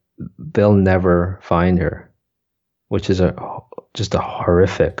that they'll never find her, which is just a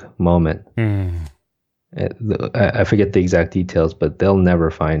horrific moment. I forget the exact details, but they'll never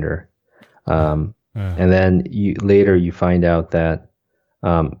find her. And then later you find out that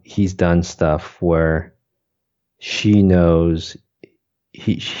he's done stuff where she knows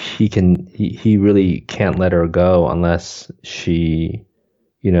he really can't let her go unless she,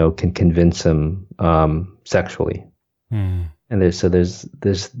 can convince him sexually. And there's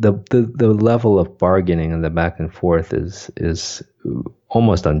the level of bargaining and the back and forth is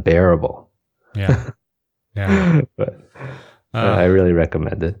almost unbearable. Yeah. But I really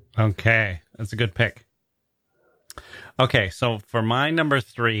recommend it. Okay, that's a good pick. Okay, so for my number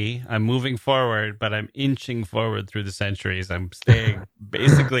 3, I'm moving forward, but I'm inching forward through the centuries. I'm staying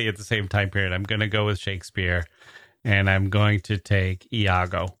basically at the same time period. I'm going to go with Shakespeare, and I'm going to take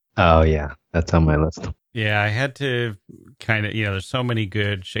Iago. Oh, yeah, that's on my list. Yeah, I had to kind of, there's so many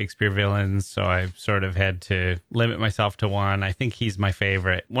good Shakespeare villains, so I sort of had to limit myself to one. I think he's my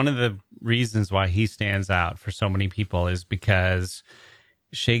favorite. One of the reasons why he stands out for so many people is because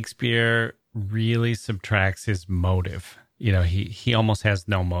Shakespeare really subtracts his motive. He almost has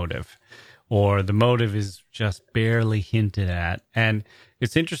no motive, or the motive is just barely hinted at. And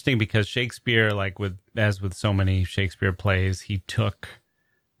it's interesting because Shakespeare, as with so many Shakespeare plays, he took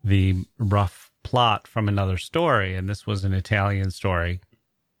the rough plot from another story, and this was an Italian story.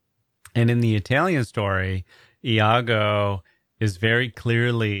 And in the Italian story, Iago is very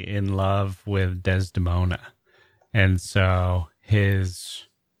clearly in love with Desdemona, and so he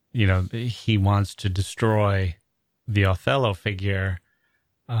wants to destroy the Othello figure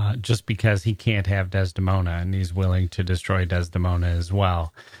just because he can't have Desdemona, and he's willing to destroy Desdemona as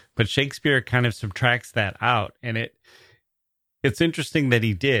well. But Shakespeare kind of subtracts that out, and it's interesting that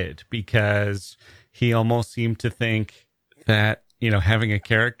he did, because he almost seemed to think that, having a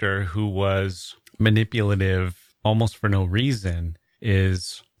character who was manipulative almost for no reason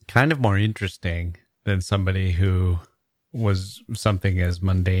is kind of more interesting than somebody who was something as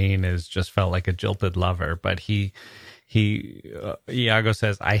mundane as just felt like a jilted lover. But Iago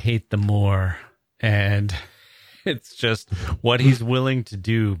says, "I hate the Moor," and it's just what he's willing to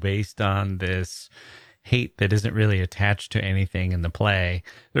do based on this hate that isn't really attached to anything in the play.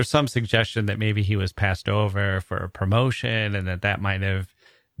 There's some suggestion that maybe he was passed over for a promotion, and that might have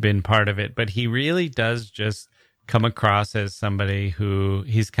been part of it, but he really does just come across as somebody who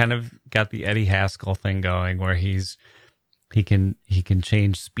he's kind of got the Eddie Haskell thing going, where he can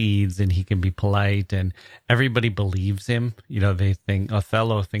change speeds and he can be polite and everybody believes him. They think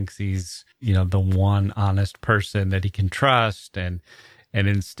Othello thinks he's, the one honest person that he can trust. And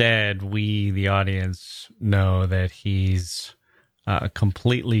instead we, the audience, know that he's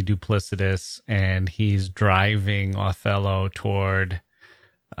completely duplicitous and he's driving Othello toward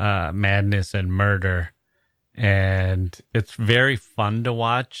madness and murder. And it's very fun to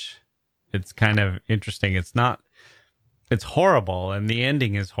watch. It's kind of interesting. It's horrible, and the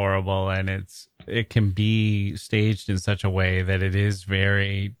ending is horrible, and it can be staged in such a way that it is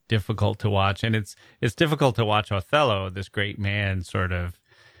very difficult to watch. And it's difficult to watch Othello, this great man, sort of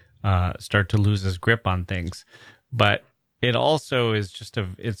start to lose his grip on things. But it also is just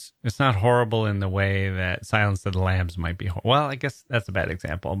it's not horrible in the way that Silence of the Lambs might be. Well, I guess that's a bad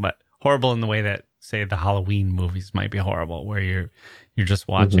example, but horrible in the way that, say, the Halloween movies might be horrible, where you're just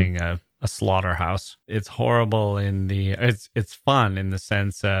watching a slaughterhouse. It's horrible it's fun in the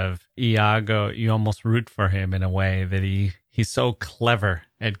sense of Iago. You almost root for him in a way that he's so clever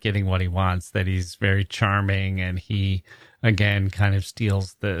at getting what he wants, that he's very charming, and he again kind of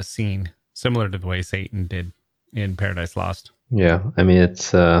steals the scene, similar to the way Satan did in Paradise Lost. Yeah, I mean,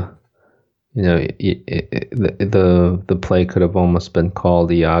 it's the play could have almost been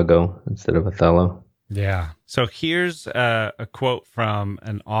called Iago instead of Othello. Yeah. So here's a quote from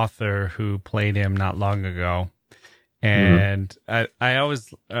an author who played him not long ago. And an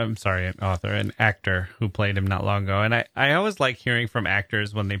actor who played him not long ago. And I always like hearing from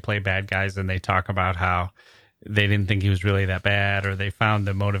actors when they play bad guys and they talk about how they didn't think he was really that bad, or they found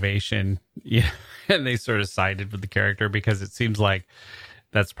the motivation, and they sort of sided with the character, because it seems like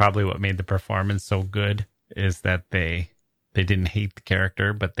that's probably what made the performance so good, is that they didn't hate the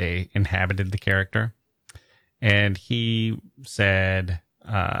character, but they inhabited the character. And he said,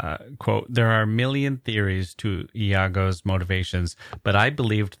 quote, "There are a million theories to Iago's motivations, but I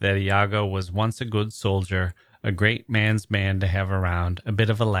believed that Iago was once a good soldier, a great man's man to have around, a bit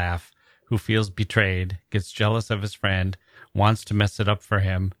of a laugh, who feels betrayed, gets jealous of his friend, wants to mess it up for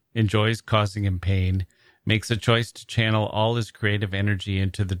him, enjoys causing him pain, makes a choice to channel all his creative energy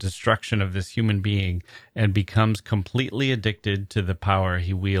into the destruction of this human being, and becomes completely addicted to the power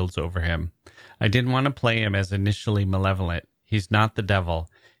he wields over him. I didn't want to play him as initially malevolent. He's not the devil.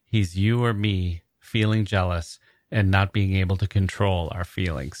 He's you or me feeling jealous and not being able to control our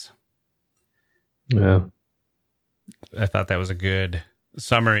feelings." Yeah. I thought that was a good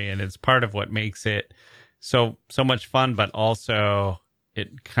summary, and it's part of what makes it so much fun, but also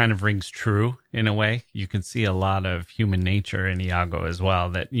it kind of rings true in a way. You can see a lot of human nature in Iago as well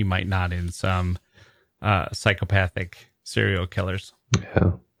that you might not in some psychopathic serial killers.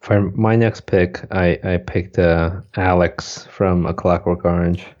 Yeah. For my next pick, I picked Alex from A Clockwork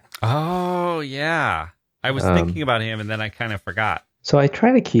Orange. Oh, yeah. I was thinking about him, and then I kind of forgot. So I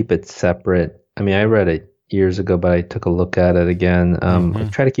try to keep it separate. I mean, I read it years ago, but I took a look at it again. I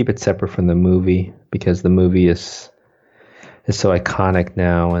try to keep it separate from the movie, because the movie is so iconic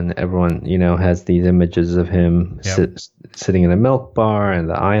now, and everyone, has these images of him sitting in a milk bar, and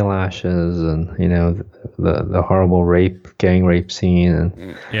the eyelashes, and the horrible gang rape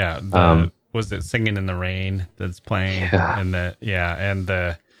scene, and was it Singing in the Rain that's playing, and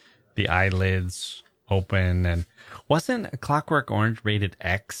the eyelids open, and wasn't A Clockwork Orange rated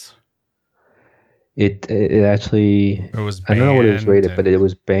X? It actually, it was I don't know what it was rated, but it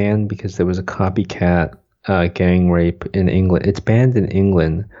was banned because there was a copycat gang rape in England. It's banned in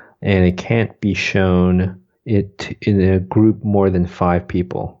England, and it can't be shown in a group more than 5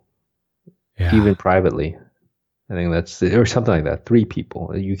 people, even privately. I think that's, or something like that. 3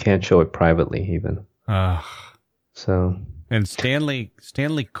 people. You can't show it privately even. So. And Stanley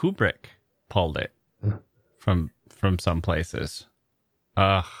Kubrick pulled it from some places.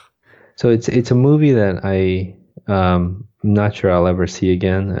 So it's a movie that I'm not sure I'll ever see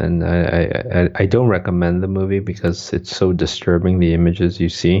again, and I don't recommend the movie because it's so disturbing, the images you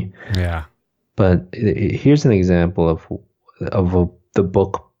see. Yeah. But here's an example of the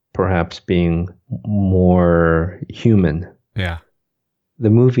book perhaps being more human. Yeah. The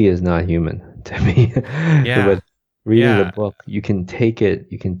movie is not human to me. Yeah. But reading the book, you can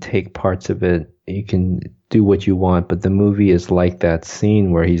take parts of it, you can do what you want, but the movie is like that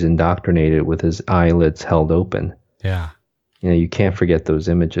scene where he's indoctrinated with his eyelids held open. Yeah. You can't forget those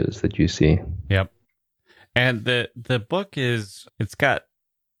images that you see. Yep. And the book it's got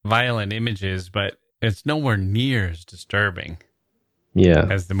violent images, but it's nowhere near as disturbing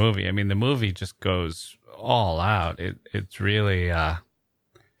as the movie. I mean, the movie just goes all out. It's really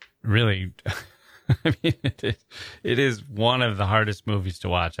really, I mean, it is one of the hardest movies to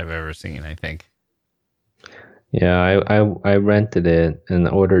watch I've ever seen, I think. Yeah, I rented it and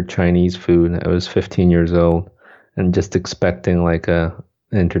ordered Chinese food. I was 15 years old and just expecting like a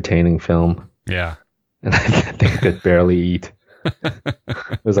entertaining film. Yeah. And I think I could barely eat.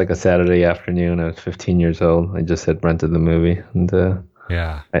 It was like a Saturday afternoon. I was 15 years old. I just had rented the movie. And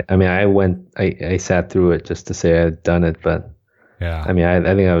yeah. I sat through it just to say I had done it. But yeah, I mean,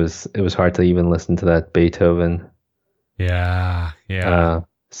 I think it was hard to even listen to that Beethoven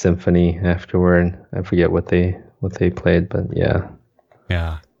symphony afterward. I forget what they played, but yeah.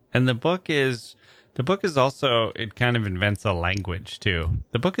 Yeah. And the book is also, it kind of invents a language too.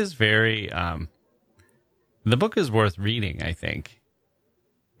 The book is very, the book is worth reading, I think.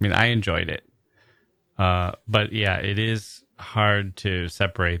 I mean, I enjoyed it. But yeah, it is hard to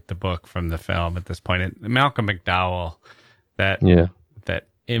separate the book from the film at this point. And Malcolm McDowell, that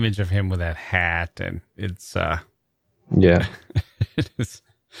image of him with that hat, and it's, it is,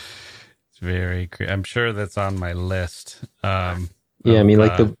 it's very, I'm sure that's on my list. I mean,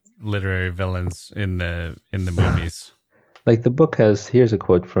 like the literary villains in the movies. Like the book has, here's a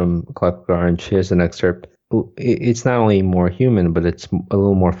quote from Clockwork Orange. Here's an excerpt. It's not only more human, but it's a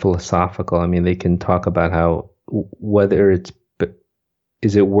little more philosophical. I mean, they can talk about how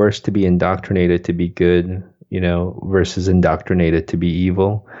is it worse to be indoctrinated to be good, versus indoctrinated to be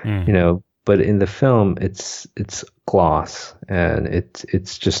evil, But in the film, it's gloss and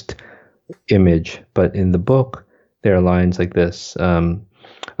it's just image. But in the book, there are lines like this.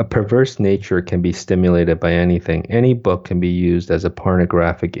 A perverse nature can be stimulated by anything. Any book can be used as a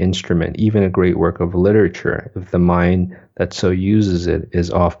pornographic instrument, even a great work of literature, if the mind that so uses it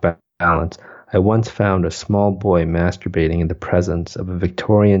is off balance. I once found a small boy masturbating in the presence of a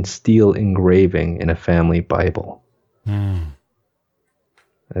Victorian steel engraving in a family Bible.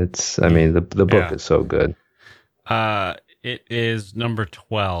 It's, I mean, the book is so good. It is number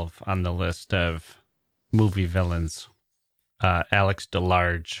 12 on the list of movie villains. Alex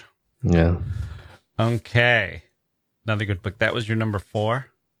DeLarge. Yeah. Okay. Another good book. That was your number 4?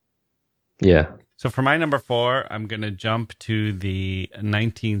 Yeah. So for my number 4, I'm going to jump to the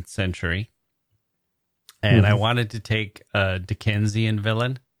 19th century. And I wanted to take a Dickensian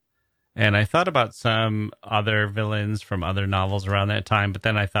villain. And I thought about some other villains from other novels around that time, but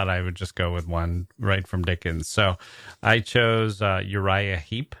then I thought I would just go with one right from Dickens. So I chose Uriah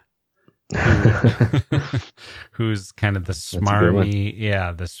Heep. Who's kind of the smarmy,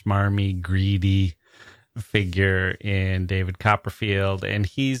 greedy figure in David Copperfield, and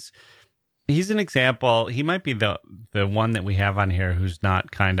he's an example. He might be the one that we have on here who's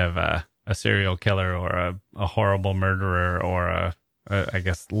not kind of a serial killer or a horrible murderer or I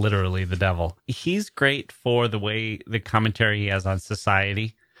guess literally the devil. He's great for the way the commentary he has on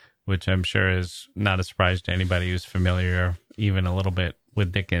society, which I'm sure is not a surprise to anybody who's familiar even a little bit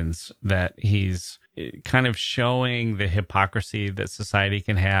with Dickens, that he's kind of showing the hypocrisy that society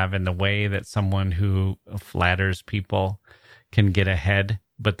can have and the way that someone who flatters people can get ahead,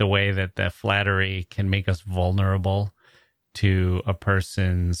 but the way that the flattery can make us vulnerable to a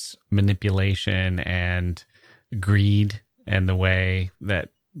person's manipulation and greed, and the way that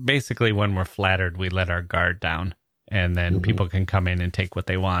basically when we're flattered, we let our guard down. And then people can come in and take what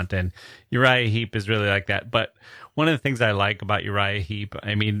they want. And Uriah Heep is really like that. But one of the things I like about Uriah Heep,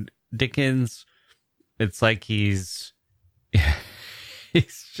 I mean, Dickens, it's like he's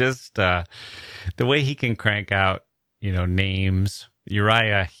just the way he can crank out, names.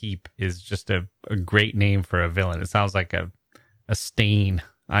 Uriah Heep is just a great name for a villain. It sounds like a stain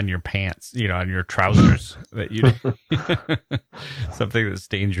on your pants, on your trousers, that you something that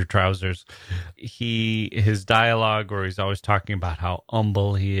stains your trousers. His dialogue, where he's always talking about how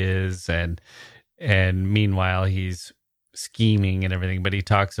humble he is, and meanwhile he's scheming and everything, but he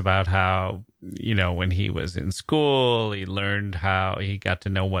talks about how, when he was in school, he learned how he got to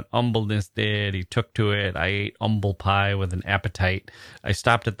know what humbleness did. He took to it. I ate humble pie with an appetite. I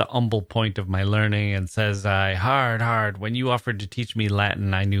stopped at the humble point of my learning, and says hard, when you offered to teach me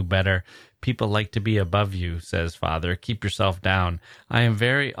Latin, I knew better. People like to be above you, says father. Keep yourself down. I am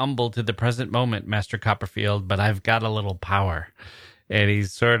very humble to the present moment, Master Copperfield, but I've got a little power. And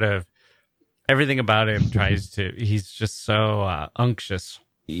he's sort of, everything about him he's just so unctuous.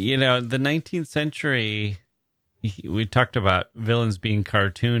 The 19th century, we talked about villains being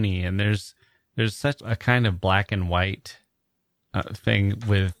cartoony, and there's such a kind of black and white thing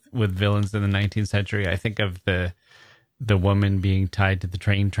with villains in the 19th century. I think of the woman being tied to the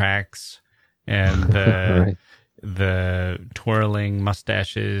train tracks, and the twirling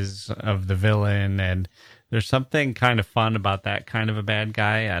mustaches of the villain, and There's something kind of fun about that kind of a bad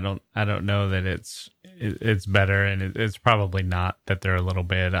guy. I don't know that it's better, and it's probably not, that they're a little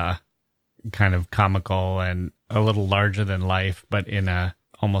bit kind of comical and a little larger than life, but in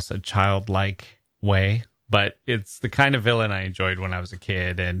almost a childlike way. But it's the kind of villain I enjoyed when I was a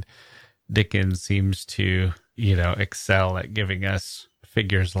kid, and Dickens seems to, excel at giving us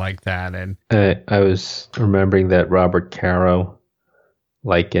figures like that. And I was remembering that Robert Caro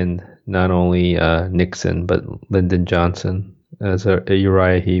likened not only Nixon but Lyndon Johnson as a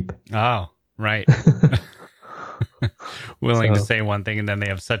Uriah Heep. Oh, right. Willing to say one thing, and then they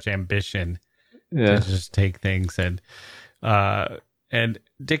have such ambition to just take things. And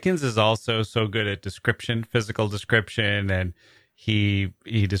Dickens is also so good at description, physical description, and he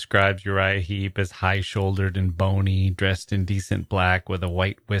describes Uriah Heep as high-shouldered and bony, dressed in decent black with a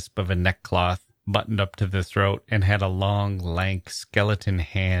white wisp of a neckcloth buttoned up to the throat, and had a long, lank, skeleton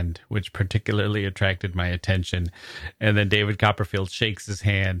hand, which particularly attracted my attention. And then David Copperfield shakes his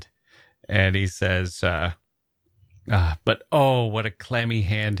hand, and he says, but oh, what a clammy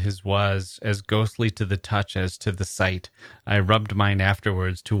hand his was, as ghostly to the touch as to the sight. I rubbed mine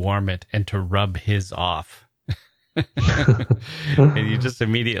afterwards to warm it, and to rub his off. And you just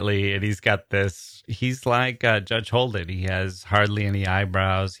immediately, and he's got this, he's like Judge Holden. He has hardly any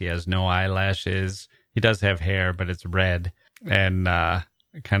eyebrows. He has no eyelashes. He does have hair, but it's red, and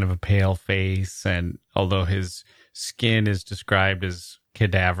kind of a pale face. And although his skin is described as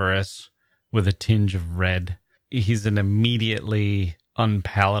cadaverous with a tinge of red, he's an immediately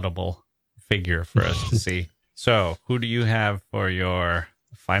unpalatable figure for us to see. So who do you have for your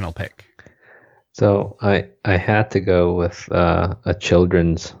final pick? So I had to go with a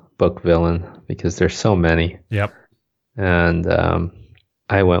children's book villain because there's so many. Yep. And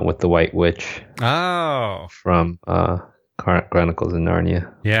I went with the White Witch. Oh. From Chronicles of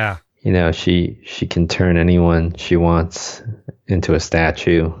Narnia. Yeah. She can turn anyone she wants into a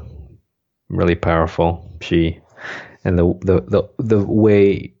statue. Really powerful. And the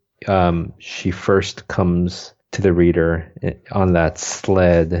way she first comes to the reader on that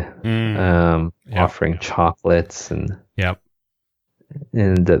sled, offering chocolates and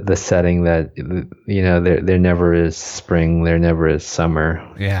the setting that there never is spring, there never is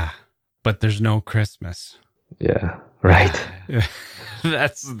summer. Yeah, but there's no Christmas. Yeah, right.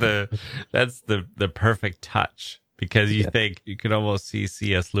 That's the perfect touch. Because you think, you could almost see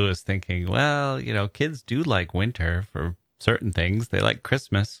C.S. Lewis thinking, well, kids do like winter for certain things. They like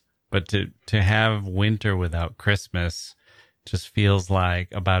Christmas. But to have winter without Christmas just feels like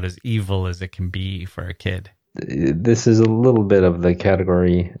about as evil as it can be for a kid. This is a little bit of the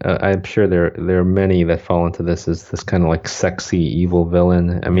category. I'm sure there are many that fall into this as this kind of like sexy evil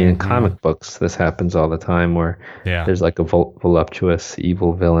villain. I mean, in comic books, this happens all the time where there's like a voluptuous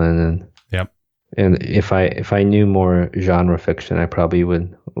evil villain. And And if I knew more genre fiction, I probably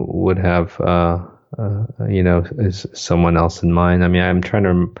would have someone else in mind. I mean,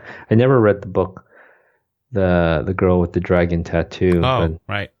 I never read the book, the Girl with the Dragon Tattoo. Oh, but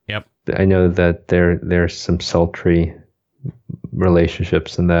right. Yep. I know that there's some sultry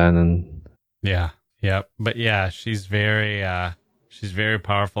relationships in that, and but yeah, she's very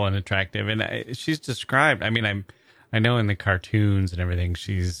powerful and attractive, and she's described. I mean, I know in the cartoons and everything,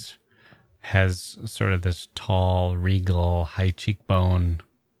 has sort of this tall, regal, high cheekbone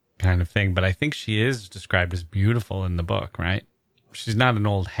kind of thing, but I think she is described as beautiful in the book, right? She's not an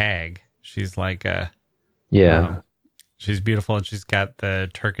old hag. She's like she's beautiful, and she's got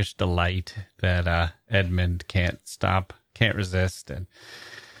the Turkish delight that Edmund can't resist, and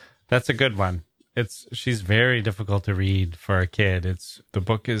that's a good one. She's very difficult to read for a kid. The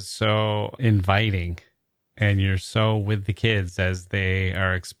book is so inviting, and you're so with the kids as they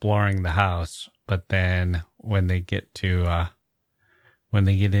are exploring the house. But then when they get into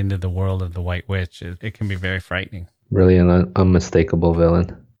the world of the White Witch, it can be very frightening. Really an unmistakable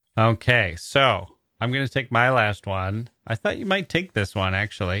villain. Okay, so I'm going to take my last one. I thought you might take this one,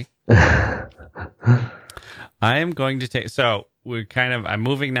 actually. I am going to take... So I'm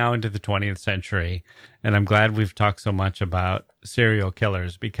moving now into the 20th century, and I'm glad we've talked so much about serial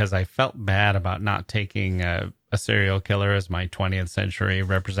killers, because I felt bad about not taking a serial killer as my 20th century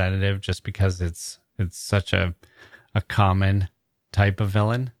representative, just because it's such a common type of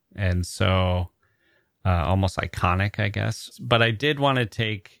villain, and so almost iconic, I guess. But I did want to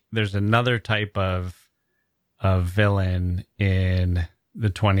take... There's another type of villain in the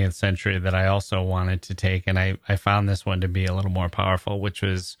 20th century that I also wanted to take, and I found this one to be a little more powerful, which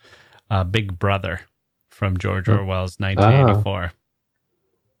was Big Brother from George Orwell's 1984.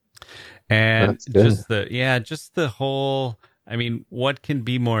 And just the whole, I mean, what can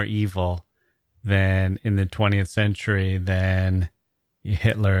be more evil than in the 20th century than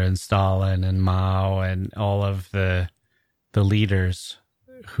Hitler and Stalin and Mao and all of the leaders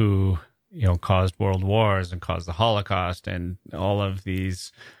who, caused world wars and caused the Holocaust and all of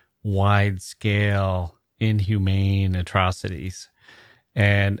these wide-scale, inhumane atrocities.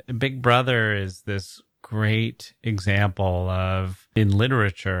 And Big Brother is this great example of, in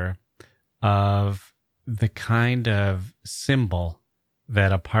literature, of the kind of symbol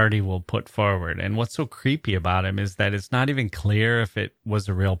that a party will put forward. And what's so creepy about him is that it's not even clear if it was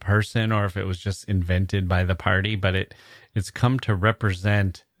a real person or if it was just invented by the party, but it's come to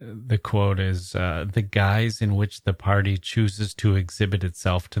represent, the quote is, the guise in which the party chooses to exhibit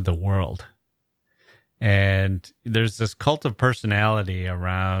itself to the world. And there's this cult of personality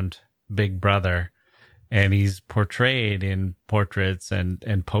around Big Brother, and he's portrayed in portraits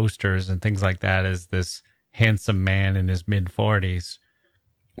and posters and things like that as this handsome man in his mid-40s.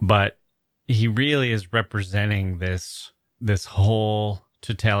 But he really is representing this whole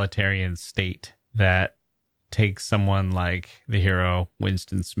totalitarian state that takes someone like the hero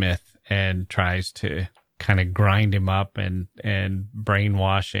Winston Smith and tries to kind of grind him up and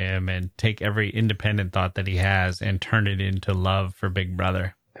brainwash him and take every independent thought that he has and turn it into love for Big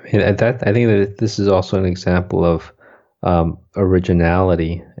Brother. I mean, I think that this is also an example of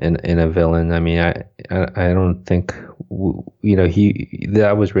originality in a villain. I mean, I don't think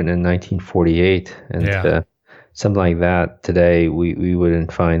that was written in 1948, and something like that today we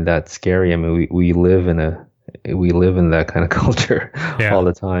wouldn't find that scary. I mean, we live in that kind of culture all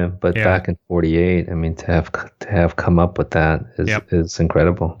the time. But back in 48, I mean, to have come up with that is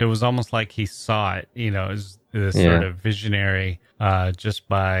incredible. It was almost like he saw it, as this sort of visionary, just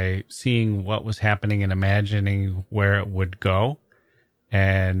by seeing what was happening and imagining where it would go.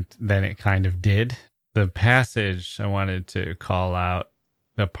 And then it kind of did. The passage I wanted to call out,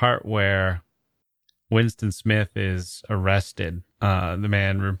 the part where Winston Smith is arrested. The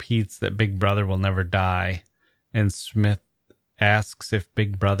man repeats that Big Brother will never die. And Smith asks if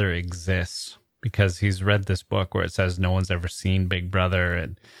Big Brother exists because he's read this book where it says no one's ever seen Big Brother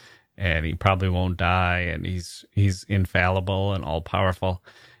and he probably won't die and he's infallible and all powerful.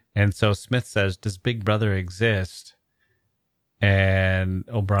 And so Smith says, does Big Brother exist? And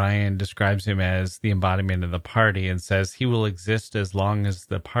O'Brien describes him as the embodiment of the party and says he will exist as long as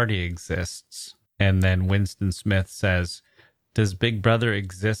the party exists. And then Winston Smith says, does Big Brother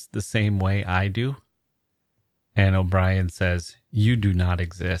exist the same way I do? And O'Brien says, you do not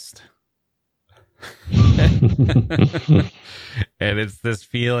exist. And it's this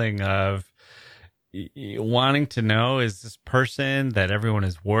feeling of wanting to know, is this person that everyone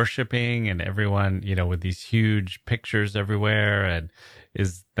is worshiping and everyone, with these huge pictures everywhere, and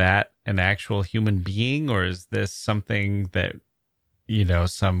is that an actual human being, or is this something that,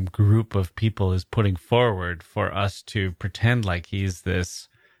 some group of people is putting forward for us to pretend like he's this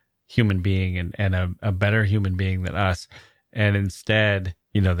human being and a better human being than us? And instead,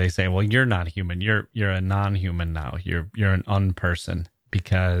 they say, well, you're not human. You're a non-human now. You're an unperson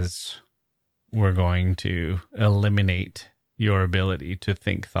because we're going to eliminate your ability to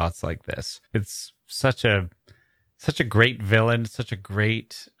think thoughts like this. It's such a great villain, such a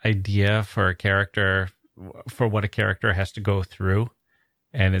great idea for a character, for what a character has to go through.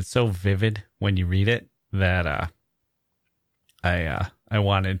 And it's so vivid when you read it that I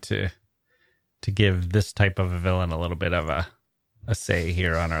wanted to give this type of a villain a little bit of a say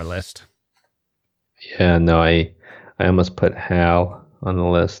here on our list. Yeah, no, I almost put Hal on the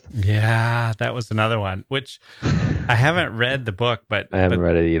list. Yeah, that was another one, which I haven't read the book, but I haven't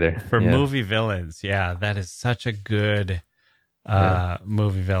read it either. For movie villains, that is such a good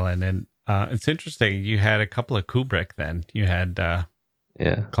movie villain. And it's interesting, you had a couple of Kubrick then. You had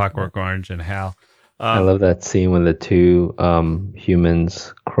Clockwork Orange and Hal. I love that scene when the two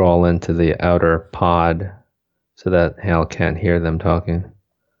humans crawl into the outer pod so that Hal can't hear them talking.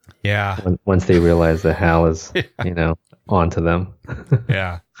 Yeah. Once they realize that Hal is, onto them.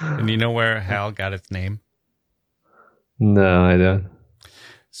 Yeah. And you know where Hal got its name? No, I don't.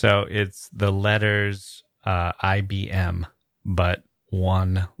 So it's the letters IBM, but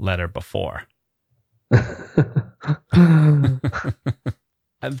one letter before.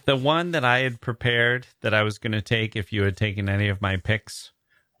 The one that I had prepared that I was going to take if you had taken any of my picks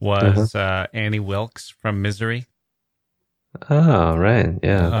was Annie Wilkes from Misery. Oh, right.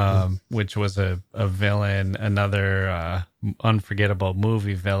 Yeah. Which was a villain, another unforgettable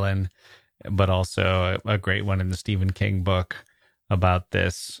movie villain, but also a great one in the Stephen King book about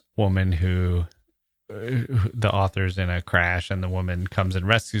this woman who the author's in a crash and the woman comes and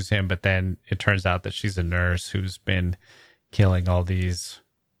rescues him, but then it turns out that she's a nurse who's been killing all these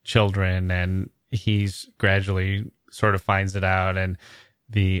children, and he's gradually sort of finds it out, and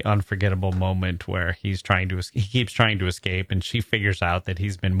the unforgettable moment where he keeps trying to escape, and she figures out that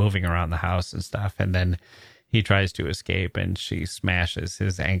he's been moving around the house and stuff, and then he tries to escape, and she smashes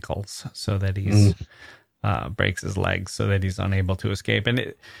his ankles so that he's breaks his legs so that he's unable to escape.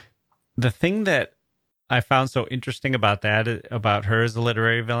 And the thing that I found so interesting about her as a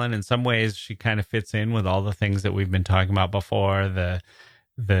literary villain, in some ways she kind of fits in with all the things that we've been talking about before,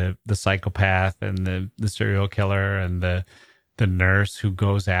 the psychopath and the serial killer and the nurse who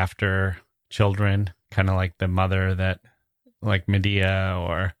goes after children, kind of like the mother that, like Medea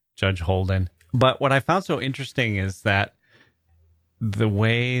or Judge Holden. But what I found so interesting is that the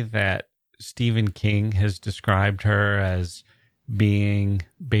way that Stephen King has described her as being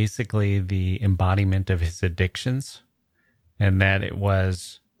basically the embodiment of his addictions, and that it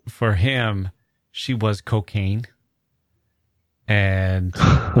was, for him, she was cocaine, and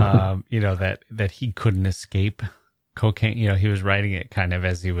that he couldn't escape cocaine. He was writing it kind of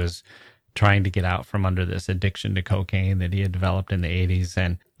as he was trying to get out from under this addiction to cocaine that he had developed in the 80s.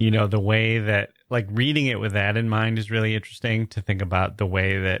 And the way that, like, reading it with that in mind is really interesting, to think about the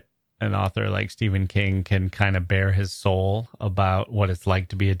way that an author like Stephen King can kind of bare his soul about what it's like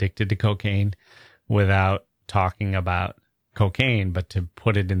to be addicted to cocaine without talking about cocaine, but to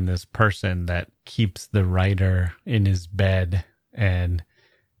put it in this person that keeps the writer in his bed and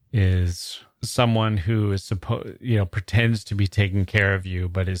is someone who is pretends to be taking care of you,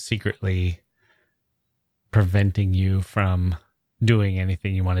 but is secretly preventing you from doing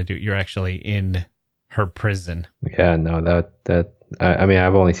anything you want to do. You're actually in her prison. Yeah, no, that I mean,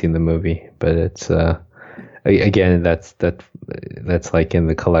 I've only seen the movie, but it's again, that's like in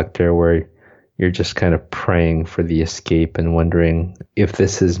The Collector, where you're just kind of praying for the escape and wondering if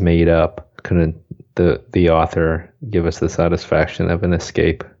this is made up. Couldn't the author give us the satisfaction of an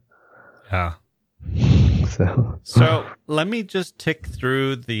escape? Yeah. So let me just tick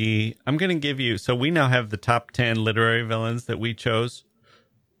through I'm going to give you, so we now have the top 10 literary villains that we chose.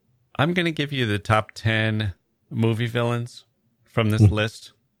 I'm going to give you the top 10 movie villains from this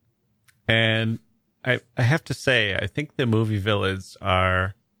list. And I have to say, I think the movie villains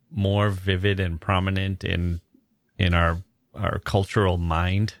are more vivid and prominent in our cultural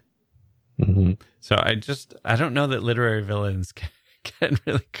mind. Mm-hmm. So I don't know that literary villains can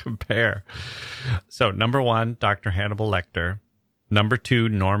really compare. So number 1, Dr. Hannibal Lecter. Number 2,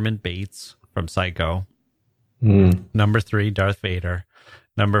 Norman Bates from Psycho. Number 3, Darth Vader.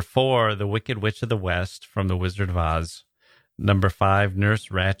 Number 4, the Wicked Witch of the West from The Wizard of Oz. Number 5, Nurse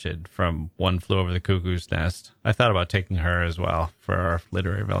Ratched from One Flew Over the Cuckoo's Nest. I thought about taking her as well for our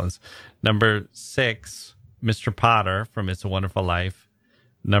literary villains. Number 6, Mr. Potter from It's a Wonderful Life.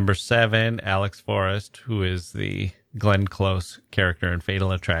 Number 7, Alex Forrest, who is the Glenn Close character in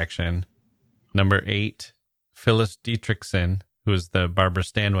Fatal Attraction. Number 8, Phyllis Dietrichson, who is the Barbara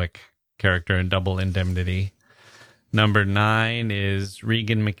Stanwyck character in Double Indemnity. Number 9 is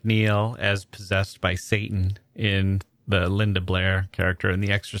Regan McNeil as possessed by Satan in the Linda Blair character in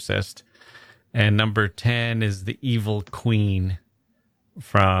The Exorcist. And number 10 is the evil queen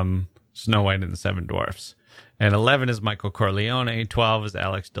from Snow White and the Seven Dwarfs. And 11 is Michael Corleone. 12 is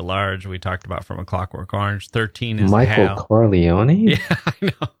Alex DeLarge, we talked about from A Clockwork Orange. 13 is Michael Hal. Corleone? Yeah,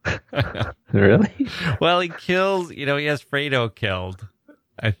 I know. Really? Well, he kills, he has Fredo killed.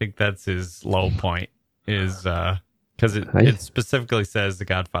 I think that's his low point, is because it specifically says The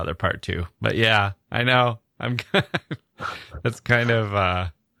Godfather Part 2. But yeah, I know. That's kind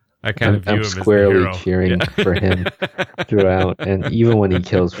of... I kind of view him squarely as the hero. cheering for him throughout. And even when he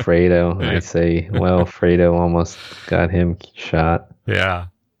kills Fredo, I say, well, Fredo almost got him shot. Yeah.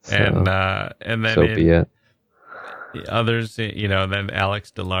 So, and then so be it. Others, then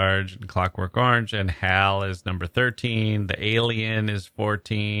Alex DeLarge and Clockwork Orange, and Hal is number 13. The Alien is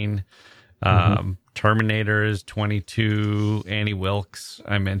 14. Terminator is 22. Annie Wilkes,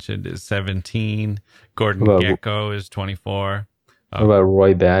 I mentioned, is 17. Gordon Gekko is 24. What about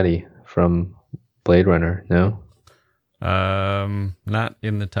Roy Batty from Blade Runner? No? Not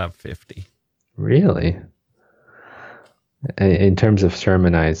in the top 50. Really? In terms of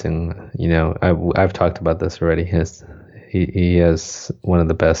sermonizing, I've talked about this already. He has one of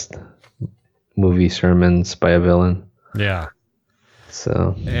the best movie sermons by a villain. Yeah.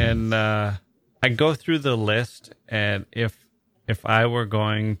 So. And I go through the list, and if I were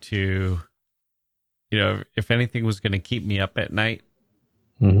going to, if anything was going to keep me up at night,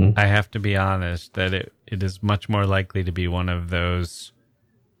 I have to be honest that it is much more likely to be one of those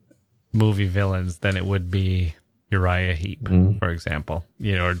movie villains than it would be Uriah Heep, for example,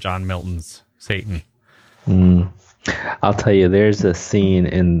 or John Milton's Satan. I'll tell you, there's a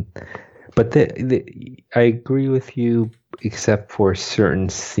scene but I agree with you, except for certain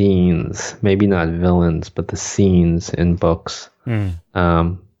scenes, maybe not villains, but the scenes in books.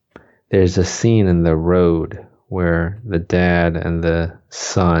 There's a scene in The Road where the dad and the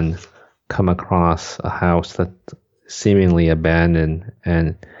son come across a house that's seemingly abandoned,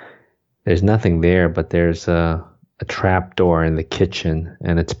 and there's nothing there, but there's a trap door in the kitchen,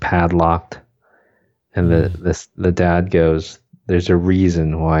 and it's padlocked. And the dad goes, "There's a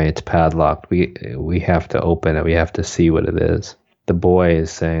reason why it's padlocked. We have to open it. We have to see what it is." The boy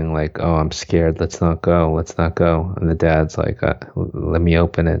is saying like, "Oh, I'm scared. Let's not go. Let's not go." And the dad's like, "Let me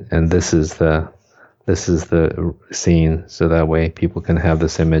open it." And this is the scene, so that way people can have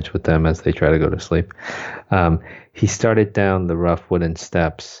this image with them as they try to go to sleep. He started down the rough wooden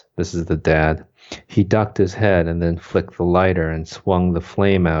steps. This is the dad. He ducked his head and then flicked the lighter and swung the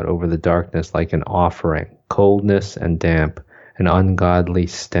flame out over the darkness like an offering, coldness and damp, an ungodly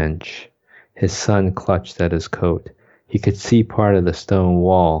stench. His son clutched at his coat. He could see part of the stone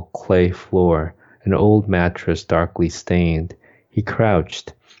wall, clay floor, an old mattress darkly stained. He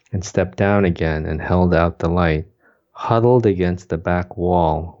crouched and stepped down again and held out the light. Huddled against the back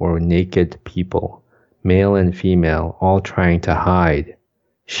wall were naked people, male and female, all trying to hide,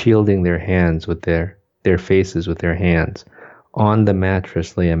 shielding their hands with their faces with their hands. On the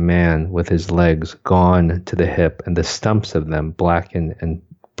mattress lay a man with his legs gone to the hip and the stumps of them blackened and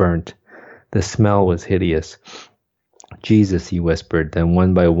burnt. The smell was hideous. "Jesus," he whispered. Then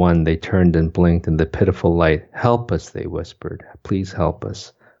one by one they turned and blinked in the pitiful light. "Help us," they whispered. "Please help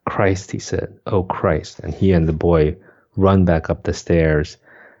us." "Christ," he said. "Oh, Christ." And he and the boy run back up the stairs,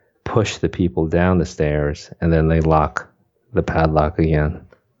 push the people down the stairs, and then they lock the padlock again.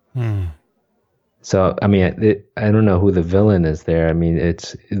 So, I mean, I don't know who the villain is there. I mean,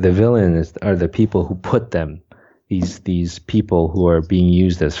 are the people who put them, these people who are being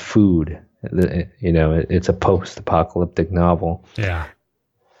used as food. It's a post-apocalyptic novel. Yeah.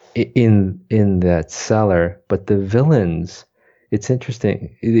 In that cellar, but the villains, it's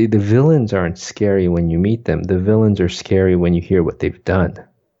interesting. The villains aren't scary when you meet them. The villains are scary when you hear what they've done.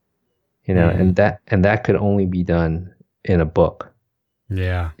 And that could only be done in a book.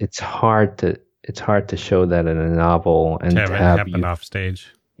 Yeah. It's hard to show that in a novel and to have it happen off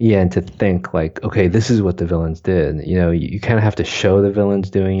stage. Yeah, and to think like, okay, this is what the villains did. You kind of have to show the villains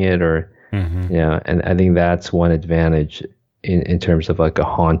doing it, or and I think that's one advantage in terms of like a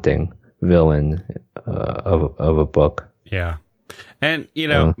haunting villain of a book. Yeah. And,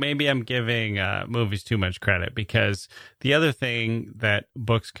 maybe I'm giving movies too much credit, because the other thing that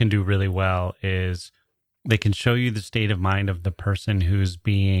books can do really well is they can show you the state of mind of the person who's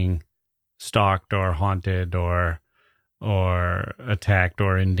being stalked or haunted or attacked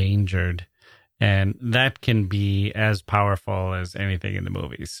or endangered. And that can be as powerful as anything in the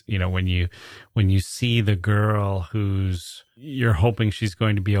movies. When you see the girl you're hoping she's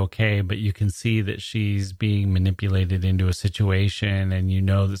going to be okay, but you can see that she's being manipulated into a situation, and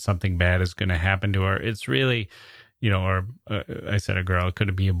that something bad is going to happen to her. It's really, I said a girl, it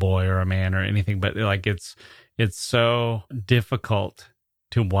could be a boy or a man or anything, but like it's so difficult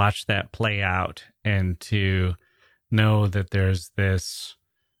to watch that play out and to know that there's this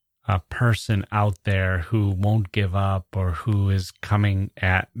a person out there who won't give up or who is coming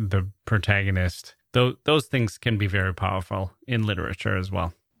at the protagonist. Those things can be very powerful in literature as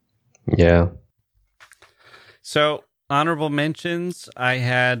well. Yeah. So, honorable mentions, I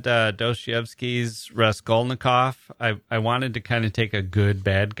had Dostoevsky's Raskolnikov. I wanted to kind of take a good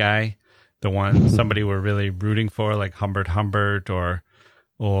bad guy, the one somebody we're really rooting for, like Humbert or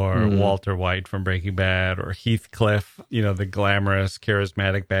Walter White from Breaking Bad, or Heathcliff, the glamorous,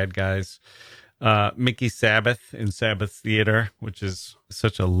 charismatic bad guys. Mickey Sabbath in Sabbath Theater, which is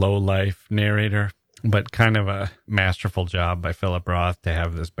such a low-life narrator, but kind of a masterful job by Philip Roth to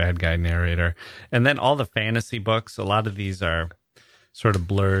have this bad guy narrator. And then all the fantasy books, a lot of these are sort of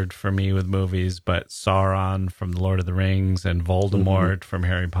blurred for me with movies, but Sauron from The Lord of the Rings and Voldemort from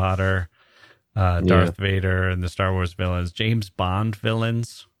Harry Potter. Darth Vader and the Star Wars villains, James Bond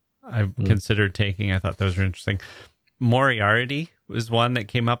villains I've considered taking. I thought those were interesting. Moriarty was one that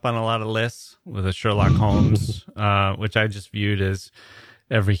came up on a lot of lists with a Sherlock Holmes, which I just viewed as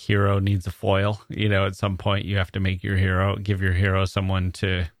every hero needs a foil. At some point you have to give your hero someone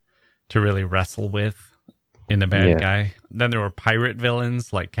to really wrestle with in a bad guy. Then there were pirate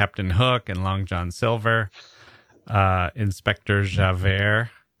villains like Captain Hook and Long John Silver. Inspector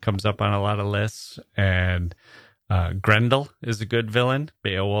Javert comes up on a lot of lists, and Grendel is a good villain,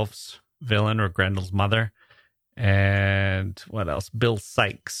 Beowulf's villain or Grendel's mother. And what else? Bill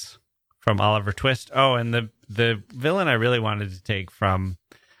Sikes from Oliver Twist. Oh, and the villain I really wanted to take from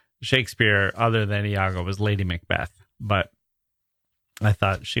Shakespeare, other than Iago, was Lady Macbeth. But I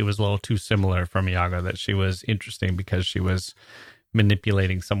thought she was a little too similar from Iago, that she was interesting because she was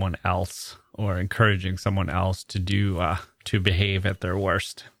manipulating someone else or encouraging someone else to do to behave at their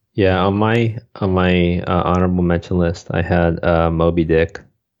worst. Yeah, on my honorable mention list, I had Moby Dick.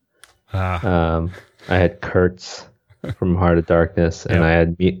 I had Kurtz from Heart of Darkness, and I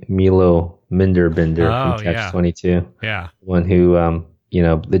had Milo Minderbinder from Catch-22. Yeah, one who,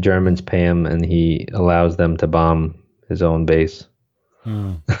 the Germans pay him, and he allows them to bomb his own base.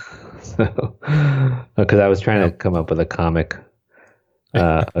 So, because I was trying to come up with a comic,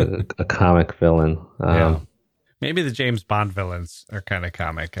 a comic villain. Maybe the James Bond villains are kind of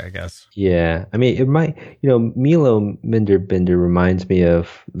comic, I guess. Yeah. I mean, it might, Milo Minderbinder reminds me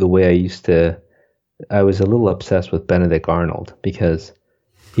of the way I was a little obsessed with Benedict Arnold, because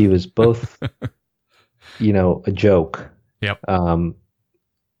he was both, a joke. Yep.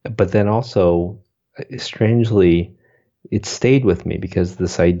 But then also, strangely, it stayed with me because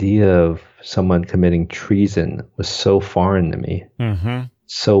this idea of someone committing treason was so foreign to me. Mm-hmm.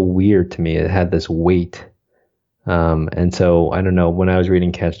 So weird to me. It had this weight. And so, I don't know, when I was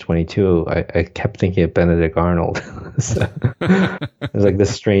reading Catch-22, I kept thinking of Benedict Arnold. So, it was like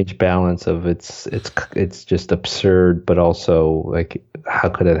this strange balance of it's just absurd, but also like, how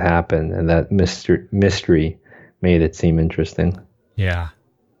could it happen? And that mystery made it seem interesting. Yeah.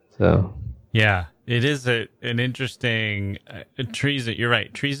 So. Yeah, it is an interesting treason. You're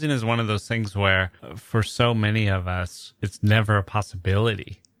right. Treason is one of those things where for so many of us, it's never a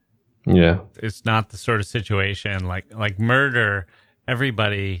possibility. Yeah. It's not the sort of situation like murder.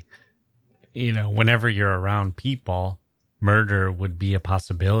 Everybody, whenever you're around people, murder would be a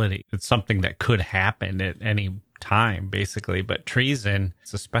possibility. It's something that could happen at any time, basically. But treason,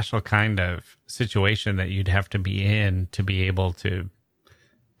 it's a special kind of situation that you'd have to be in to be able to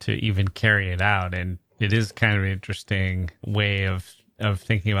even carry it out. And it is kind of an interesting way of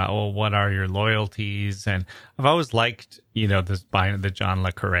thinking about, well, what are your loyalties? And I've always liked, this by the John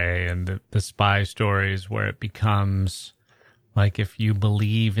le Carré and the spy stories, where it becomes like, if you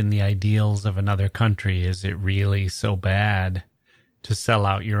believe in the ideals of another country, is it really so bad to sell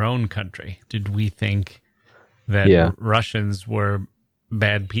out your own country? Did we think that Russians were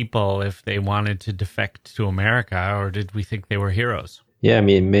bad people if they wanted to defect to America, or did we think they were heroes? Yeah, I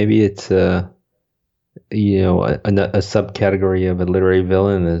mean, maybe it's a subcategory of a literary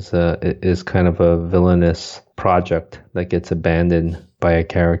villain is kind of a villainous project that gets abandoned by a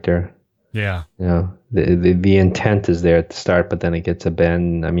character. Yeah. The intent is there at the start, but then it gets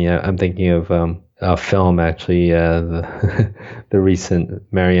abandoned. I mean, I'm thinking of a film, actually, the recent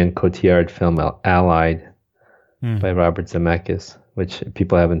Marion Cotillard film, Allied, by Robert Zemeckis, which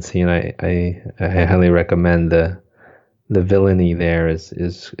people haven't seen. I highly recommend. The villainy there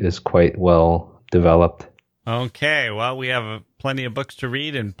is quite well developed. Okay, well, we have plenty of books to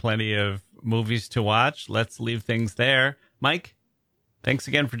read and plenty of movies to watch. Let's leave things there. Mike, thanks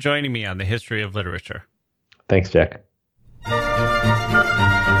again for joining me on the History of Literature. Thanks, Jack.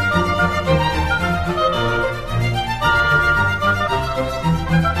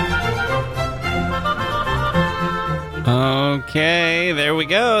 Okay, there we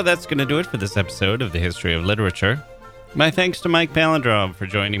go. That's going to do it for this episode of the History of Literature. My thanks to Mike Palindrome for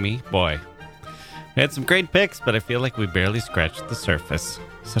joining me. Boy, we had some great picks, but I feel like we barely scratched the surface.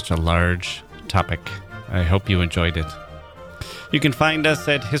 Such a large topic. I hope you enjoyed it. You can find us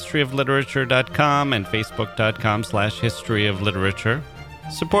at historyofliterature.com and facebook.com/historyofliterature.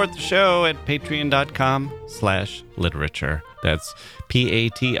 Support the show at patreon.com/literature. That's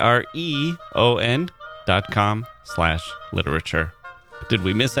patreon.com/literature. Did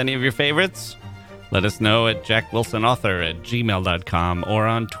we miss any of your favorites? Let us know at jackwilsonauthor@gmail.com or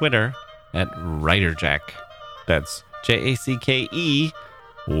on Twitter at WriterJack. That's JACKE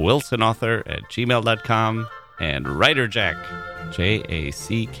WilsonAuthor@gmail.com and WriterJack,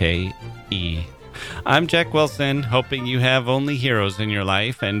 JACKE. I'm Jack Wilson, hoping you have only heroes in your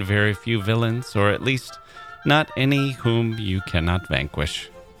life and very few villains, or at least not any whom you cannot vanquish.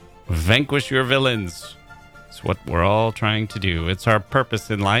 Vanquish your villains. It's what we're all trying to do. It's our purpose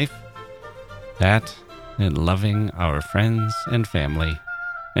in life. That and loving our friends and family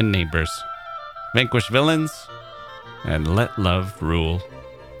and neighbors. Vanquish villains and let love rule.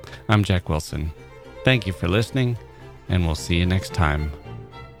 I'm Jack Wilson. Thank you for listening, and we'll see you next time.